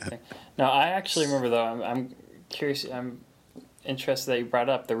on the thing. No, I actually remember though. I'm curious. I'm interested that you brought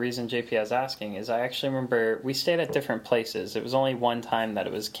up the reason JP is asking is I actually remember we stayed at different places. It was only one time that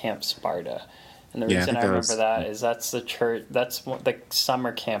it was Camp Sparta. And the reason I remember that is that's the church, that's the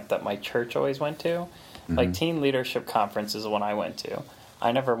summer camp that my church always went to. Mm-hmm. Like Teen Leadership Conference is the one I went to.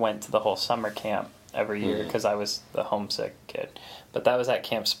 I never went to the whole summer camp every year because I was the homesick kid. But that was at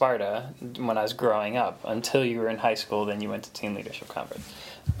Camp Sparta when I was growing up. Until you were in high school, then you went to Teen Leadership Conference.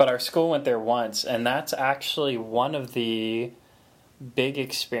 But our school went there once, and that's actually one of the big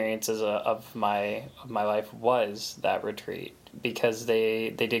experiences of my life was that retreat. Because they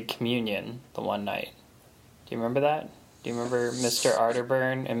did communion the one night. Do you remember that? Do you remember Mr.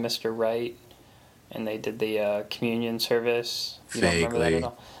 Arterburn and Mr. Wright? And they did the communion service. You don't remember that at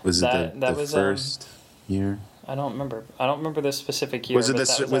all? Was it the first year? I don't remember. I don't remember the specific year. Was it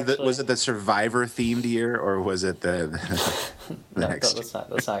the Survivor themed year, or was it the next?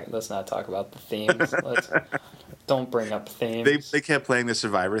 Let's not talk about the themes. Don't bring up themes. They kept playing the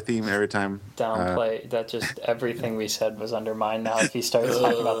Survivor theme every time. Downplay that. Just everything we said was undermined now. If you start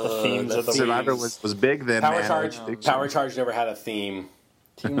talking about the themes of the Survivor weeks. was big then. Power Charge never had a theme.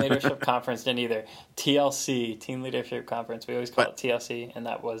 Teen Leadership Conference didn't either. TLC, Teen Leadership Conference. We always call it TLC, and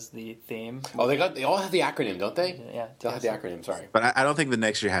that was the theme. Oh, they all have the acronym, don't they? Yeah, they all have the acronym. Sorry, but I don't think the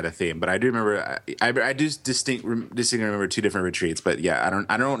next year had a theme. But I do remember. I do distinctly remember two different retreats. But yeah,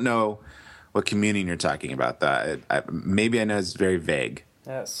 I don't know what communion you're talking about. Maybe I know it's very vague.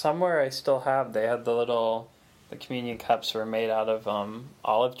 Yeah, somewhere I still have. They had the communion cups were made out of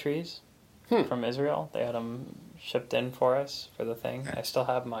olive trees from Israel. They had them shipped in for us for the thing. I still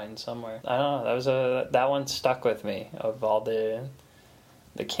have mine somewhere. I don't know. That one stuck with me of all the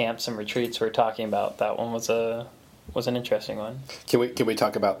camps and retreats we're talking about. That one was an interesting one. Can we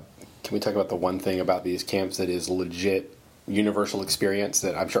talk about the one thing about these camps that is legit universal experience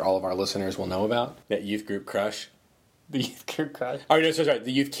that I'm sure all of our listeners will know about? That youth group crush. The youth group crush. Oh no, sorry.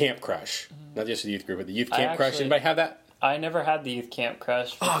 The youth camp crush. Not just the youth group, but the youth camp crush. Anybody have that? I never had the youth camp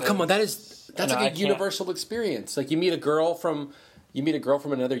crush. Oh come on, that's like a universal experience. Like you meet a girl from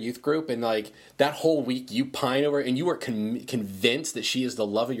another youth group, and like that whole week you pine over, and you are convinced that she is the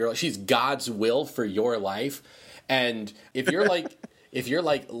love of your life. She's God's will for your life, and if you're like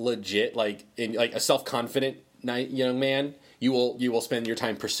legit like in like a self-confident young man, you will spend your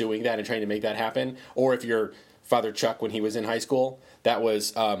time pursuing that and trying to make that happen. Or if you're Father Chuck when he was in high school, that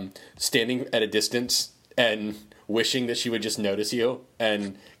was standing at a distance and wishing that she would just notice you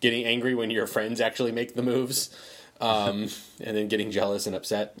and getting angry when your friends actually make the moves, and then getting jealous and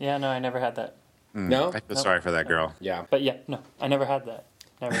upset. Yeah, no, I never had that. No? I feel sorry for that girl. Yeah. But yeah, no, I never had that.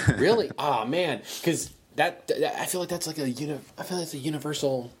 Never. Really? Oh man, because that I feel like that's like it's a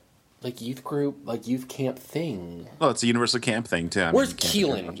universal like youth group, like youth camp thing. Well, it's a universal camp thing too. Where's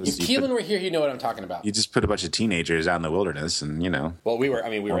Keelan? If Keelan were here, he'd know what I'm talking about. You just put a bunch of teenagers out in the wilderness, and Well, we were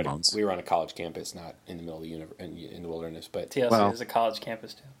on a college campus, not in the middle of the in the wilderness, but TLC is a college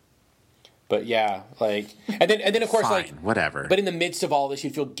campus too. But yeah, like, and then of course, Fine, like, whatever. But in the midst of all this, you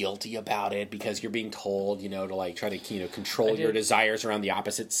feel guilty about it because you're being told, to like try to, control your desires around the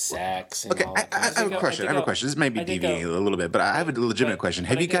opposite sex. And Okay, all that I have a question. I have a question. This may be deviating a little bit, but I have a legitimate question.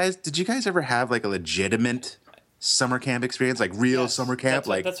 Did you guys ever have like a legitimate summer camp experience, like real summer camp?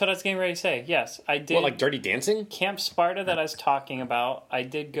 That's what I was getting ready to say. Yes, I did. What, like Dirty Dancing? Camp Sparta that I was talking about. I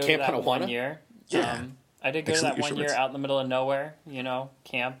did go Camp to that Anawana? one year. Yeah. I did go to that one year out in the middle of nowhere.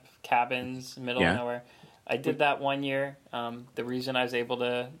 Camp cabins, middle of nowhere. I did that 1 year. The reason I was able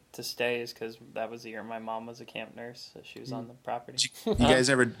to stay is because that was the year my mom was a camp nurse. So she was on the property. You guys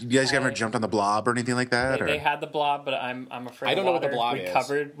ever jumped on the blob or anything like that? They had the blob, but I'm afraid. I don't of know what the water.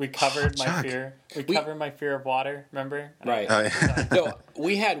 blob is. We covered my Chuck. fear. We covered my fear of water. Remember? Right. No,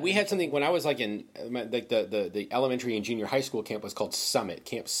 we had something when I was like in like the elementary and junior high school camp was called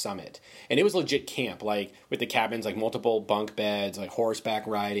Camp Summit, and it was legit camp, like with the cabins, like multiple bunk beds, like horseback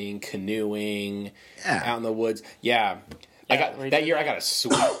riding, canoeing, out in the woods. Yeah. I got a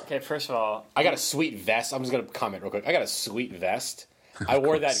sweet. Okay, first of all, I got a sweet vest. I'm just gonna comment real quick. I got a sweet vest. I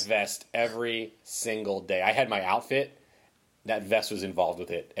wore that vest every single day. I had my outfit. That vest was involved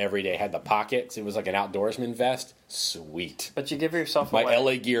with it every day. It had the pockets. It was like an outdoorsman vest. Sweet. but you give yourself My away.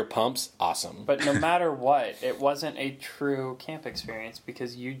 LA Gear pumps. Awesome. But no matter what, it wasn't a true camp experience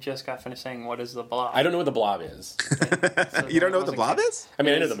because you just got finished saying, "What is the blob?" I don't know what the blob is. So You don't know it what the wasn't blob camp. is? I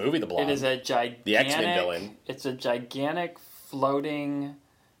mean, I It know is- the movie The Blob. It is a gigantic. The X-Men villain. It's a gigantic floating,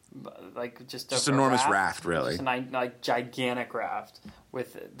 like just enormous raft, really. Just like gigantic raft.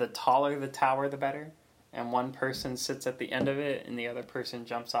 With the taller the tower, the better. And one person sits at the end of it, and the other person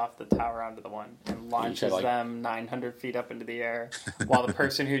jumps off the tower onto the one and launches them 900 feet up into the air. While the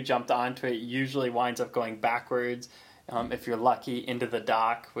person who jumped onto it usually winds up going backwards. If you're lucky, into the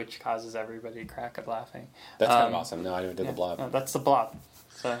dock, which causes everybody to crack up laughing. That's kind of awesome. No, I never did The Blob. No, that's the blob.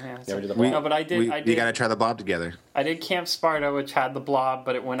 So yeah, Never did The Blob. No, but I did. We got to try the blob together. I did Camp Sparta, which had the blob,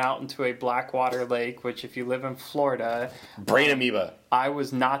 but it went out into a Blackwater lake, which if you live in Florida, Brain amoeba. I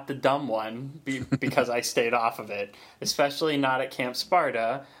was not the dumb one because I stayed off of it, especially not at Camp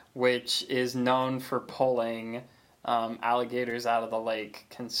Sparta, which is known for pulling alligators out of the lake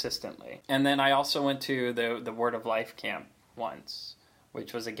consistently. And then I also went to the Word of Life camp once,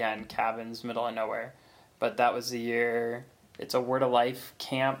 which was, again, cabins, middle of nowhere. But that was the year... It's a Word of Life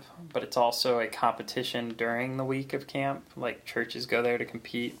camp, but it's also a competition during the week of camp. Like, churches go there to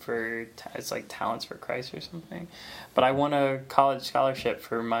compete for, it's like Talents for Christ or something. But I won a college scholarship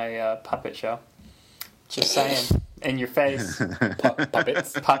for my puppet show. Just saying. In your face.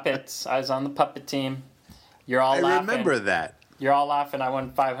 Puppets. Puppets. I was on the puppet team. You're all laughing. I remember that. You're all laughing. I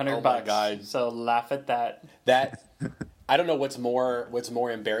won $500. Oh my God. So laugh at that. That I don't know what's more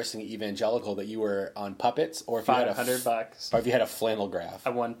embarrassing evangelical, that you were on puppets or if you had $500. or if you had a flannel graph. I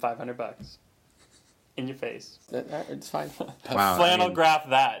won $500. In your face. It's fine. Wow. Flannel graph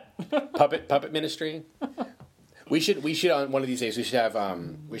that. Puppet ministry. We should on one of these days we should have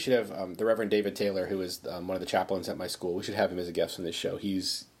the Reverend David Taylor, who is one of the chaplains at my school. We should have him as a guest on this show.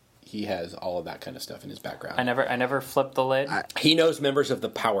 He has all of that kind of stuff in his background. I never flipped the lid. He knows members of the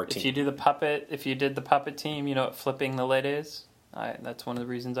power team. If you did the puppet team, you know what flipping the lid is? That's one of the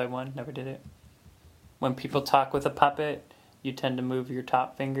reasons I won. Never did it. When people talk with a puppet, you tend to move your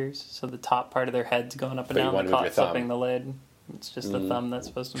top fingers, so the top part of their head's going up and But you down. want They to call move it your flipping thumb. the lid. It's just the thumb that's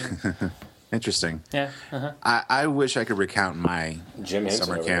supposed to move. Interesting. Yeah. I wish I could recount my Jim Henson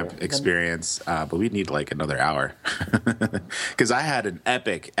summer over camp here. experience, but we need like another hour. Because I had an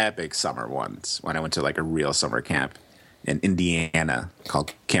epic summer once when I went to like a real summer camp in Indiana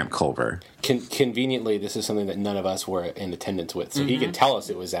called Camp Culver. Conveniently, this is something that none of us were in attendance with, so he can tell us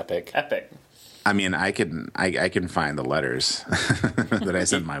it was epic. Epic. I mean, I can find the letters that I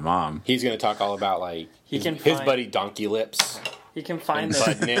sent my mom. He's going to talk all about like his find- buddy Donkey Lips. He can find And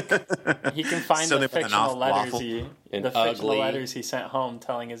the Budnick. he can find So the they put an fictional letters waffle. And the fictional ugly. letters he sent home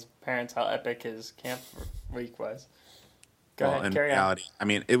telling his parents how epic his camp week was. Go Well, ahead, in carry on. reality, I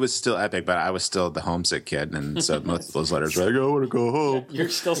mean, it was still epic, but I was still the homesick kid, and so most of those letters were like, I want to go home. You're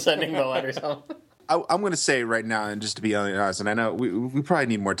still sending the letters home. I'm going to say right now, and just to be honest, and I know we probably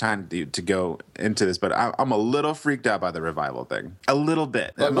need more time to go into this, but I'm a little freaked out by the revival thing. A little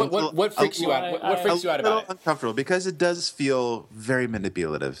bit. Like, I'm a little- what freaks you out? What freaks you out a little about it? uncomfortable because it does feel very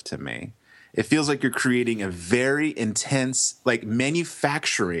manipulative to me. It feels like you're creating a very intense, like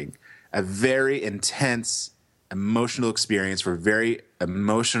manufacturing a very intense emotional experience for very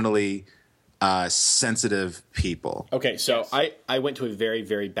emotionally sensitive people. Okay, so I went to a very,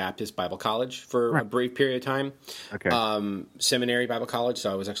 very Baptist Bible college for a brief period of time. Okay. Seminary Bible college,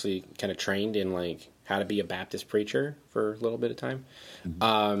 so I was actually kind of trained in like how to be a Baptist preacher for a little bit of time.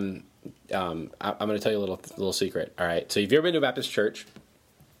 I'm going to tell you a little secret. All right. So if you've ever been to a Baptist church,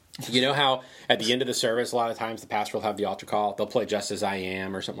 you know how at the end of the service, a lot of times the pastor will have the altar call. They'll play "Just as I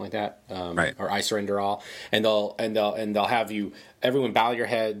Am" or something like that, Right. or "I Surrender All," and they'll have everyone bow your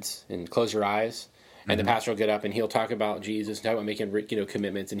heads and close your eyes. And the pastor will get up and he'll talk about Jesus and talk about making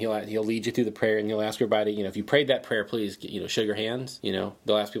commitments, and he'll lead you through the prayer, and he'll ask everybody, if you prayed that prayer, please show your hands.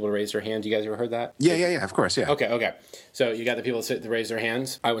 They'll ask people to raise their hands. You guys ever heard that? Yeah, of course, yeah. Okay. So you got the people that raise their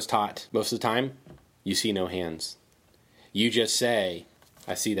hands. I was taught most of the time, you see no hands. You just say,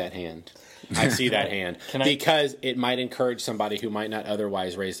 I see that hand. I see that hand. Because it might encourage somebody who might not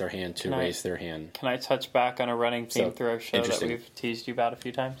otherwise raise their hand to raise their hand. Can I touch back on a running theme through our show that we've teased you about a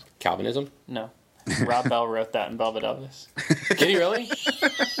few times? Calvinism? No. Rob Bell wrote that in Velvet Elvis. Did he really?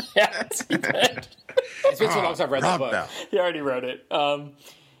 Yes, he did. It's been so long since I've read that book. Bell. He already wrote it.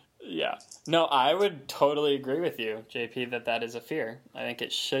 Yeah. No, I would totally agree with you, JP, that is a fear. I think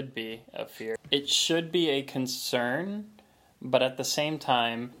it should be a fear. It should be a concern, but at the same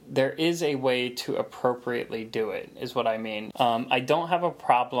time, there is a way to appropriately do it, is what I mean. I don't have a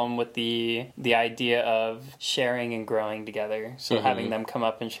problem with the idea of sharing and growing together. So having them come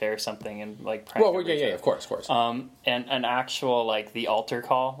up and share something and praying. Well, yeah, of course. And an actual the altar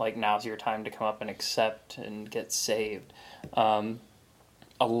call, now's your time to come up and accept and get saved.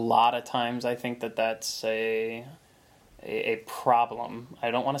 A lot of times, I think that's a problem.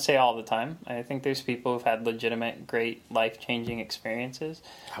 I don't want to say all the time. I think there's people who've had legitimate, great, life-changing experiences.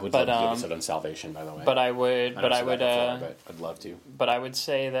 I would love to do an episode on salvation, by the way. I'd love to. But I would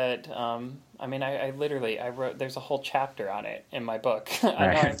say that, I wrote, there's a whole chapter on it in my book.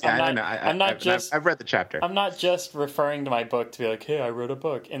 I've read the chapter. I'm not just referring to my book to be like, hey, I wrote a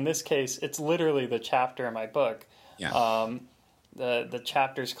book. In this case, it's literally the chapter in my book. Yeah. The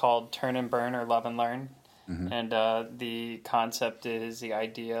chapter's called Turn and Burn or Love and Learn. And the concept is the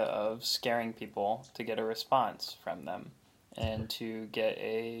idea of scaring people to get a response from them and to get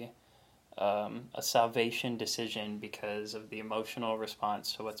a salvation decision because of the emotional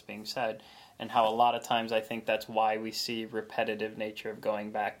response to what's being said, and how a lot of times I think that's why we see repetitive nature of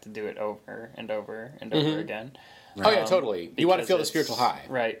going back to do it over and over and over again. Right. Oh yeah, totally. You want to feel the spiritual high,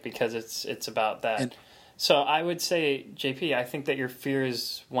 right? Because it's about that. So I would say, JP, I think that your fear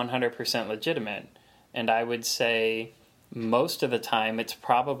is 100% legitimate. And I would say most of the time it's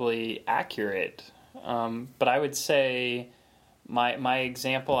probably accurate. But I would say my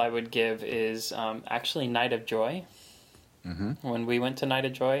example I would give is actually Night of Joy. When we went to Night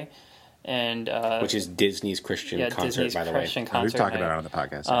of Joy. And which is Disney's Christian concert, Disney's by the Christian way. Concert We've talked about it on the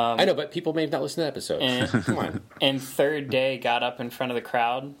podcast. I know, but people may have not listened to that episode. Come on. And Third Day got up in front of the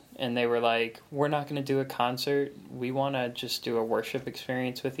crowd, and they were like, we're not going to do a concert. We want to just do a worship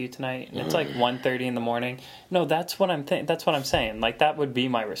experience with you tonight. And it's 1:30 in the morning. No, that's what I'm saying. That would be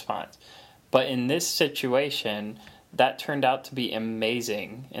my response. But in this situation, that turned out to be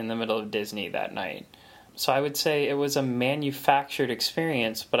amazing in the middle of Disney that night. So I would say it was a manufactured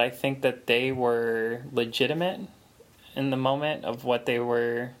experience, but I think that they were legitimate in the moment of what they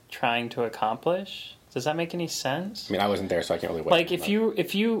were trying to accomplish. Does that make any sense? I mean, I wasn't there, so I can't really weigh in.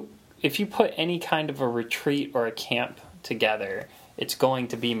 If you put any kind of a retreat or a camp together, it's going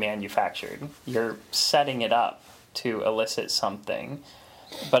to be manufactured. You're setting it up to elicit something.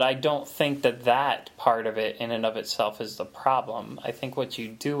 But I don't think that part of it in and of itself is the problem. I think what you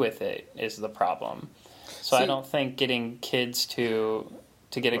do with it is the problem. So I don't think getting kids to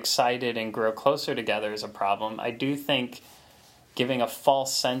get excited and grow closer together is a problem. I do think giving a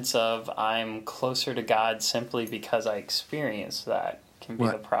false sense of I'm closer to God simply because I experienced that can be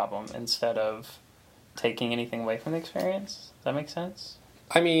the problem, instead of taking anything away from the experience. Does that make sense?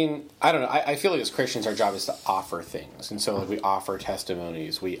 I mean, I don't know. I feel like as Christians, our job is to offer things. And so we offer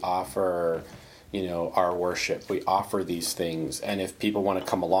testimonies. We offer, our worship. We offer these things. And if people want to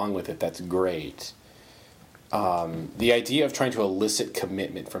come along with it, that's great. The idea of trying to elicit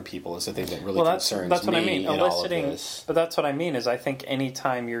commitment from people is the thing that really concerns that's what me I mean. in all of this. But that's what I mean is I think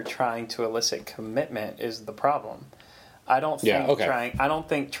anytime you're trying to elicit commitment is the problem. I don't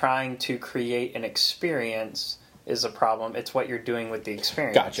think trying to create an experience is a problem. It's what you're doing with the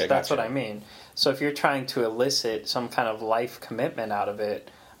experience. That's what I mean. So if you're trying to elicit some kind of life commitment out of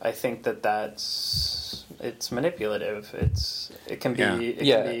it, I think it's manipulative. It can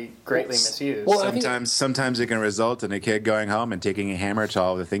be greatly misused. Well, sometimes it can result in a kid going home and taking a hammer to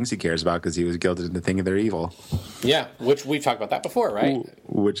all the things he cares about because he was guilted into thinking they're evil. Yeah, which we've talked about that before, right?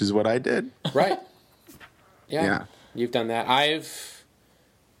 Which is what I did. Right. Yeah. You've done that. I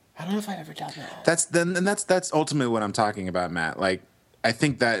don't know if I've ever done that. That's ultimately what I'm talking about, Matt. I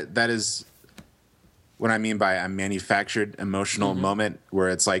think that is what I mean by a manufactured emotional moment where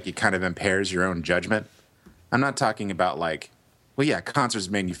it's like it kind of impairs your own judgment. I'm not talking about like, well, yeah, concerts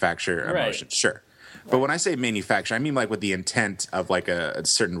manufacture emotion, sure. But when I say manufacture, I mean like with the intent of like a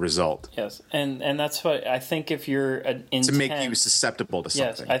certain result. Yes, and that's what I think. If your intent to make you susceptible to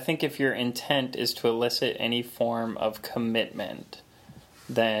something. Yes, I think if your intent is to elicit any form of commitment,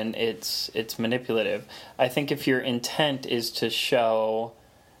 then it's manipulative. I think if your intent is to show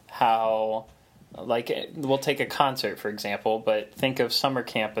how, like, we'll take a concert for example, but think of summer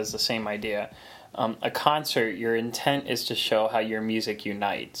camp as the same idea. A concert, your intent is to show how your music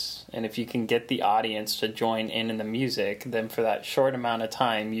unites. And if you can get the audience to join in the music, then for that short amount of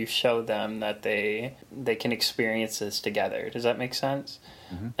time, you show them that they can experience this together. Does that make sense?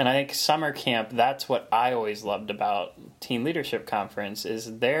 Mm-hmm. And I think summer camp, that's what I always loved about Teen Leadership Conference,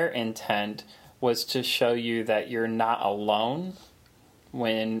 is their intent was to show you that you're not alone.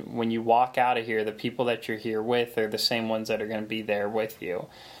 When you walk out of here, the people that you're here with are the same ones that are going to be there with you.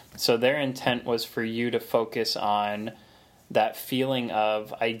 So their intent was for you to focus on that feeling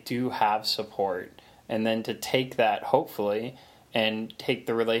of, I do have support, and then to take that, hopefully, and take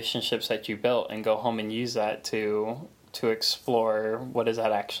the relationships that you built and go home and use that to explore what does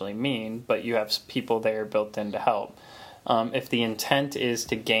that actually mean, but you have people there built in to help. If the intent is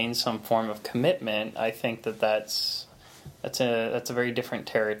to gain some form of commitment, I think that's a very different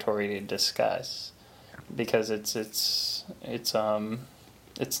territory to discuss, because it's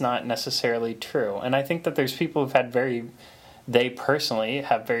not necessarily true. And I think that there's people who've had they personally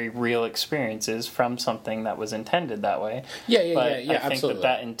have very real experiences from something that was intended that way. Yeah, I think absolutely.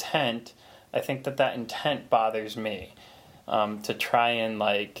 I think that intent bothers me, to try and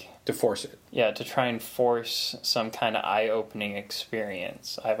to force it. Yeah, to try and force some kind of eye-opening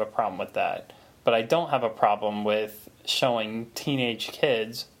experience. I have a problem with that. But I don't have a problem with showing teenage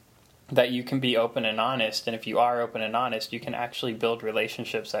kids that you can be open and honest, and if you are open and honest, you can actually build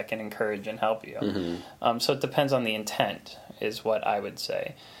relationships that can encourage and help you. Mm-hmm. So it depends on the intent, is what I would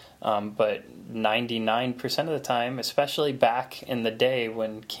say. But 99% of the time, especially back in the day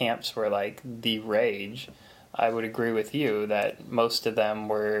when camps were like the rage, I would agree with you that most of them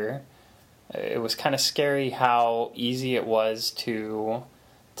were. It was kind of scary how easy it was to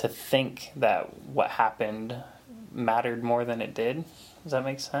think that what happened mattered more than it did. Does that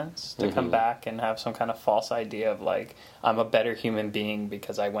make sense? To come back and have some kind of false idea of like, I'm a better human being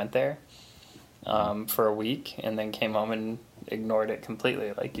because I went there for a week and then came home and ignored it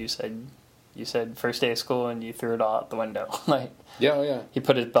completely. Like you said first day of school and you threw it all out the window. Like, yeah. He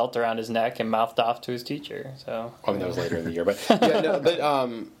put his belt around his neck and mouthed off to his teacher. So I mean, that was later in the year, but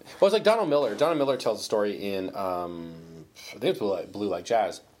it's like Donald Miller. Donald Miller tells a story in I think it's Blue Like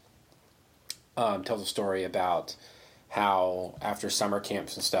Jazz. Tells a story about how after summer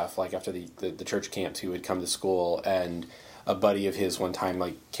camps and stuff, like after the church camps, he would come to school, and a buddy of his one time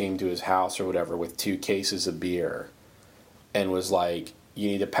like came to his house or whatever with 2 cases of beer and was like, you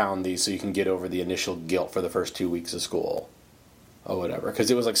need to pound these so you can get over the initial guilt for the first 2 weeks of school or whatever, because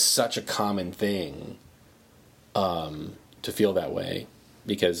it was like such a common thing to feel that way,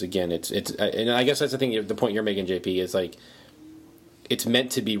 because again it's and I guess that's the thing, the point you're making, JP, is like it's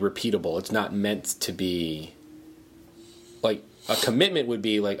meant to be repeatable. It's not meant to be like a commitment would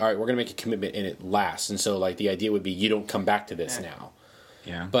be like, all right, we're going to make a commitment and it lasts. And so like the idea would be you don't come back to this now.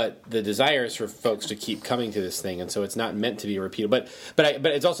 Yeah. But the desire is for folks to keep coming to this thing, and so it's not meant to be repeatable. But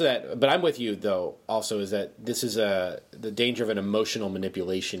it's also that. But I'm with you though. Also, is that this is the danger of an emotional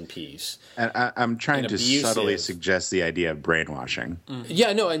manipulation piece. And I'm trying to abusive. subtly suggest the idea of brainwashing.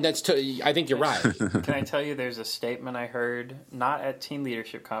 Yeah, no, and that's. I think you're right. Can I tell you, there's a statement I heard not at Teen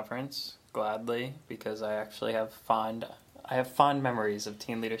Leadership Conference, gladly, because I actually have fond memories of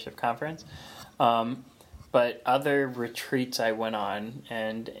Teen Leadership Conference. But other retreats I went on,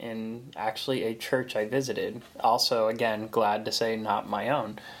 and in actually a church I visited, also, again, glad to say not my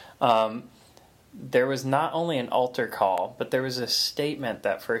own, there was not only an altar call, but there was a statement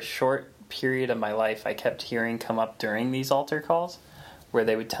that for a short period of my life I kept hearing come up during these altar calls, where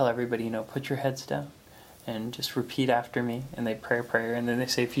they would tell everybody, put your heads down and just repeat after me, and they pray a prayer, and then they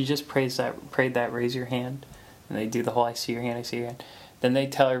say, if you just prayed that, raise your hand, and they do the whole I see your hand. Then they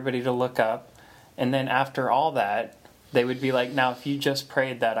tell everybody to look up. And then after all that, they would be like, now, if you just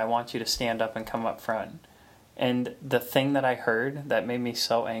prayed that, I want you to stand up and come up front. And the thing that I heard that made me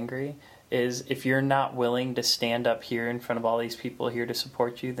so angry is, if you're not willing to stand up here in front of all these people here to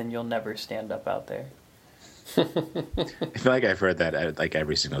support you, then you'll never stand up out there. I feel like I've heard that at like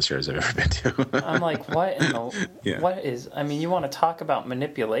every single shows I've ever been to. I'm like, what in the, Yeah. what is, I mean, you want to talk about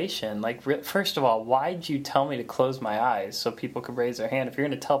manipulation. Like, first of all, why'd you tell me to close my eyes so people could raise their hand? If you're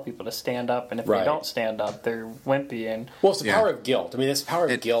going to tell people to stand up, and if Right. they don't stand up, they're wimpy. And Well, it's the Yeah. power of guilt. I mean, it's the power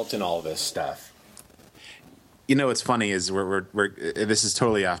of guilt and all this stuff. You know what's funny is we're this is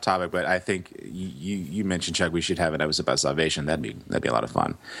totally off topic, but I think you mentioned, Chuck, we should have an episode about salvation. That'd be a lot of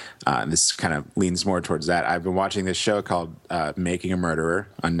fun. And this kind of leans more towards that. I've been watching this show called Making a Murderer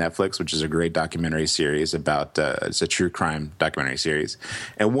on Netflix, which is a great documentary series about it's a true crime documentary series.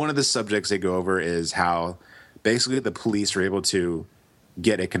 And one of the subjects they go over is how basically the police were able to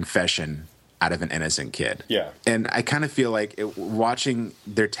get a confession out of an innocent kid. Yeah. And I kind of feel like watching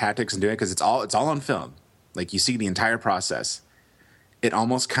their tactics and doing it, because it's all on film. Like, you see the entire process. It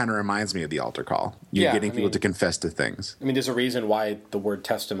almost kind of reminds me of the altar call. You're Yeah, getting I people mean- to confess to things. I mean, there's a reason why the word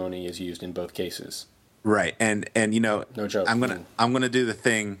testimony is used in both cases. Right. And you know, No joke. I'm gonna do the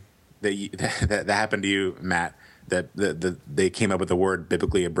thing that that happened to you, Matt, that they came up with the word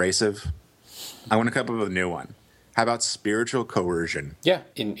biblically abrasive. I want to come up with a new one. How about spiritual coercion? Yeah,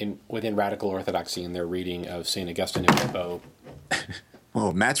 within radical orthodoxy, in their reading of Saint Augustine of Hippo,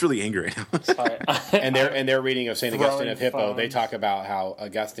 Oh, Matt's really angry. sorry. and their reading of Saint Augustine of Hippo, Throwing they phones. talk about how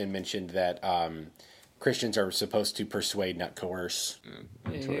Augustine mentioned that Christians are supposed to persuade, not coerce.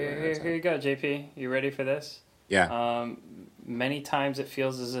 Here you go, JP. You ready for this? Yeah. Many times it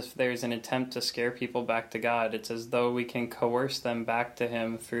feels as if there's an attempt to scare people back to God. It's as though we can coerce them back to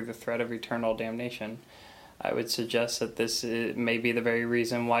Him through the threat of eternal damnation. I would suggest that this may be the very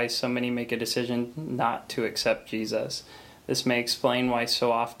reason why so many make a decision not to accept Jesus. This may explain why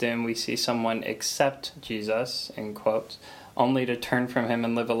so often we see someone accept Jesus, in quotes, only to turn from Him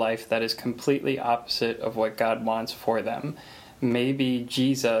and live a life that is completely opposite of what God wants for them. Maybe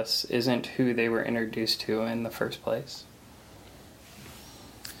Jesus isn't who they were introduced to in the first place.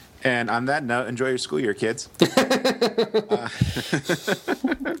 And on that note, enjoy your school year, kids.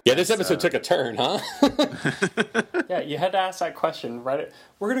 Yeah, this episode took a turn, huh? Yeah, you had to ask that question, right?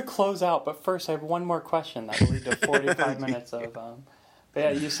 We're going to close out, but first I have one more question that will lead to 45 minutes of... But yeah,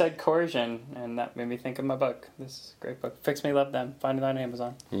 you said coercion, and that made me think of my book. This is a great book. Fix Me, Love Them. Find it on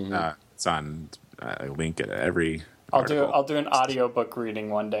Amazon. It's on a link at every. I'll article. do an audiobook reading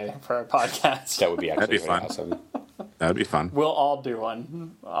one day for our podcast. That would be actually That'd be fun. awesome. That would be fun. We'll all do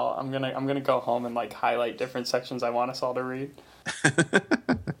one. I'm gonna go home and like highlight different sections I want us all to read.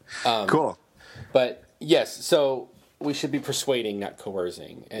 Cool. But yes, so we should be persuading, not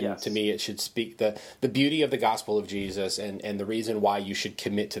coercing. And Yes. to me, it should speak the beauty of the gospel of Jesus and the reason why you should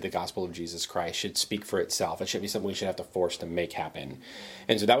commit to the gospel of Jesus Christ should speak for itself. It shouldn't be something we should have to force to make happen.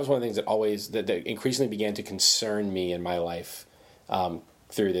 And so that was one of the things that increasingly began to concern me in my life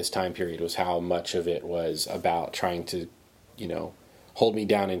through this time period, was how much of it was about trying to, hold me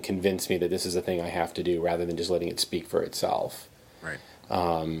down and convince me that this is a thing I have to do rather than just letting it speak for itself. Right.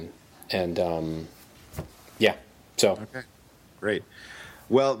 Yeah. So Okay. Great.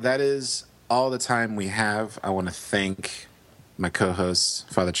 Well, that is all the time we have. I want to thank my co-hosts,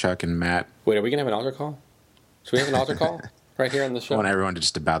 Father Chuck and Matt. wait, are we gonna have an altar call? Should we have an altar call right here on the I show? want everyone to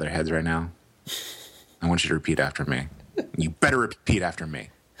just to bow their heads right now. I want you to repeat after me. You better repeat after me.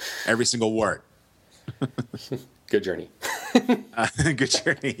 Every single word. Good journey. Good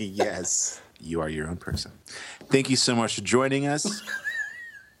journey. Yes. You are your own person. Thank you so much for joining us.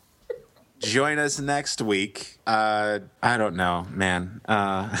 Join us next week. I don't know, man.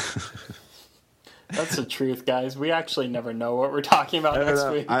 That's the truth, guys. We actually never know what we're talking about next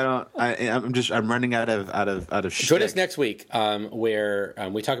week. I'm running out of Join us shtick. next week, where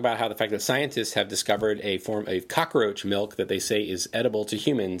we talk about how the fact that scientists have discovered a form of cockroach milk that they say is edible to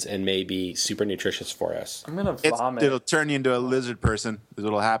humans and may be super nutritious for us. I'm gonna vomit. It'll turn you into a lizard person. Is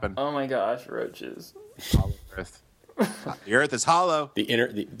what'll happen. Oh my gosh, roaches. Hollow Earth. The Earth is hollow. The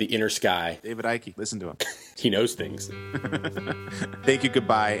inner sky. David Icke, listen to him. He knows things. Thank you,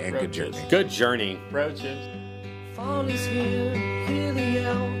 goodbye, and good Roaches. journey. Good journey. Roaches. Fall is here, hear the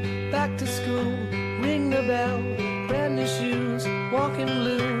yell, back to school, ring the bell, brand new shoes, walking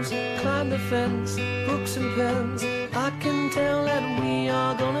blues, climb the fence, books and pens,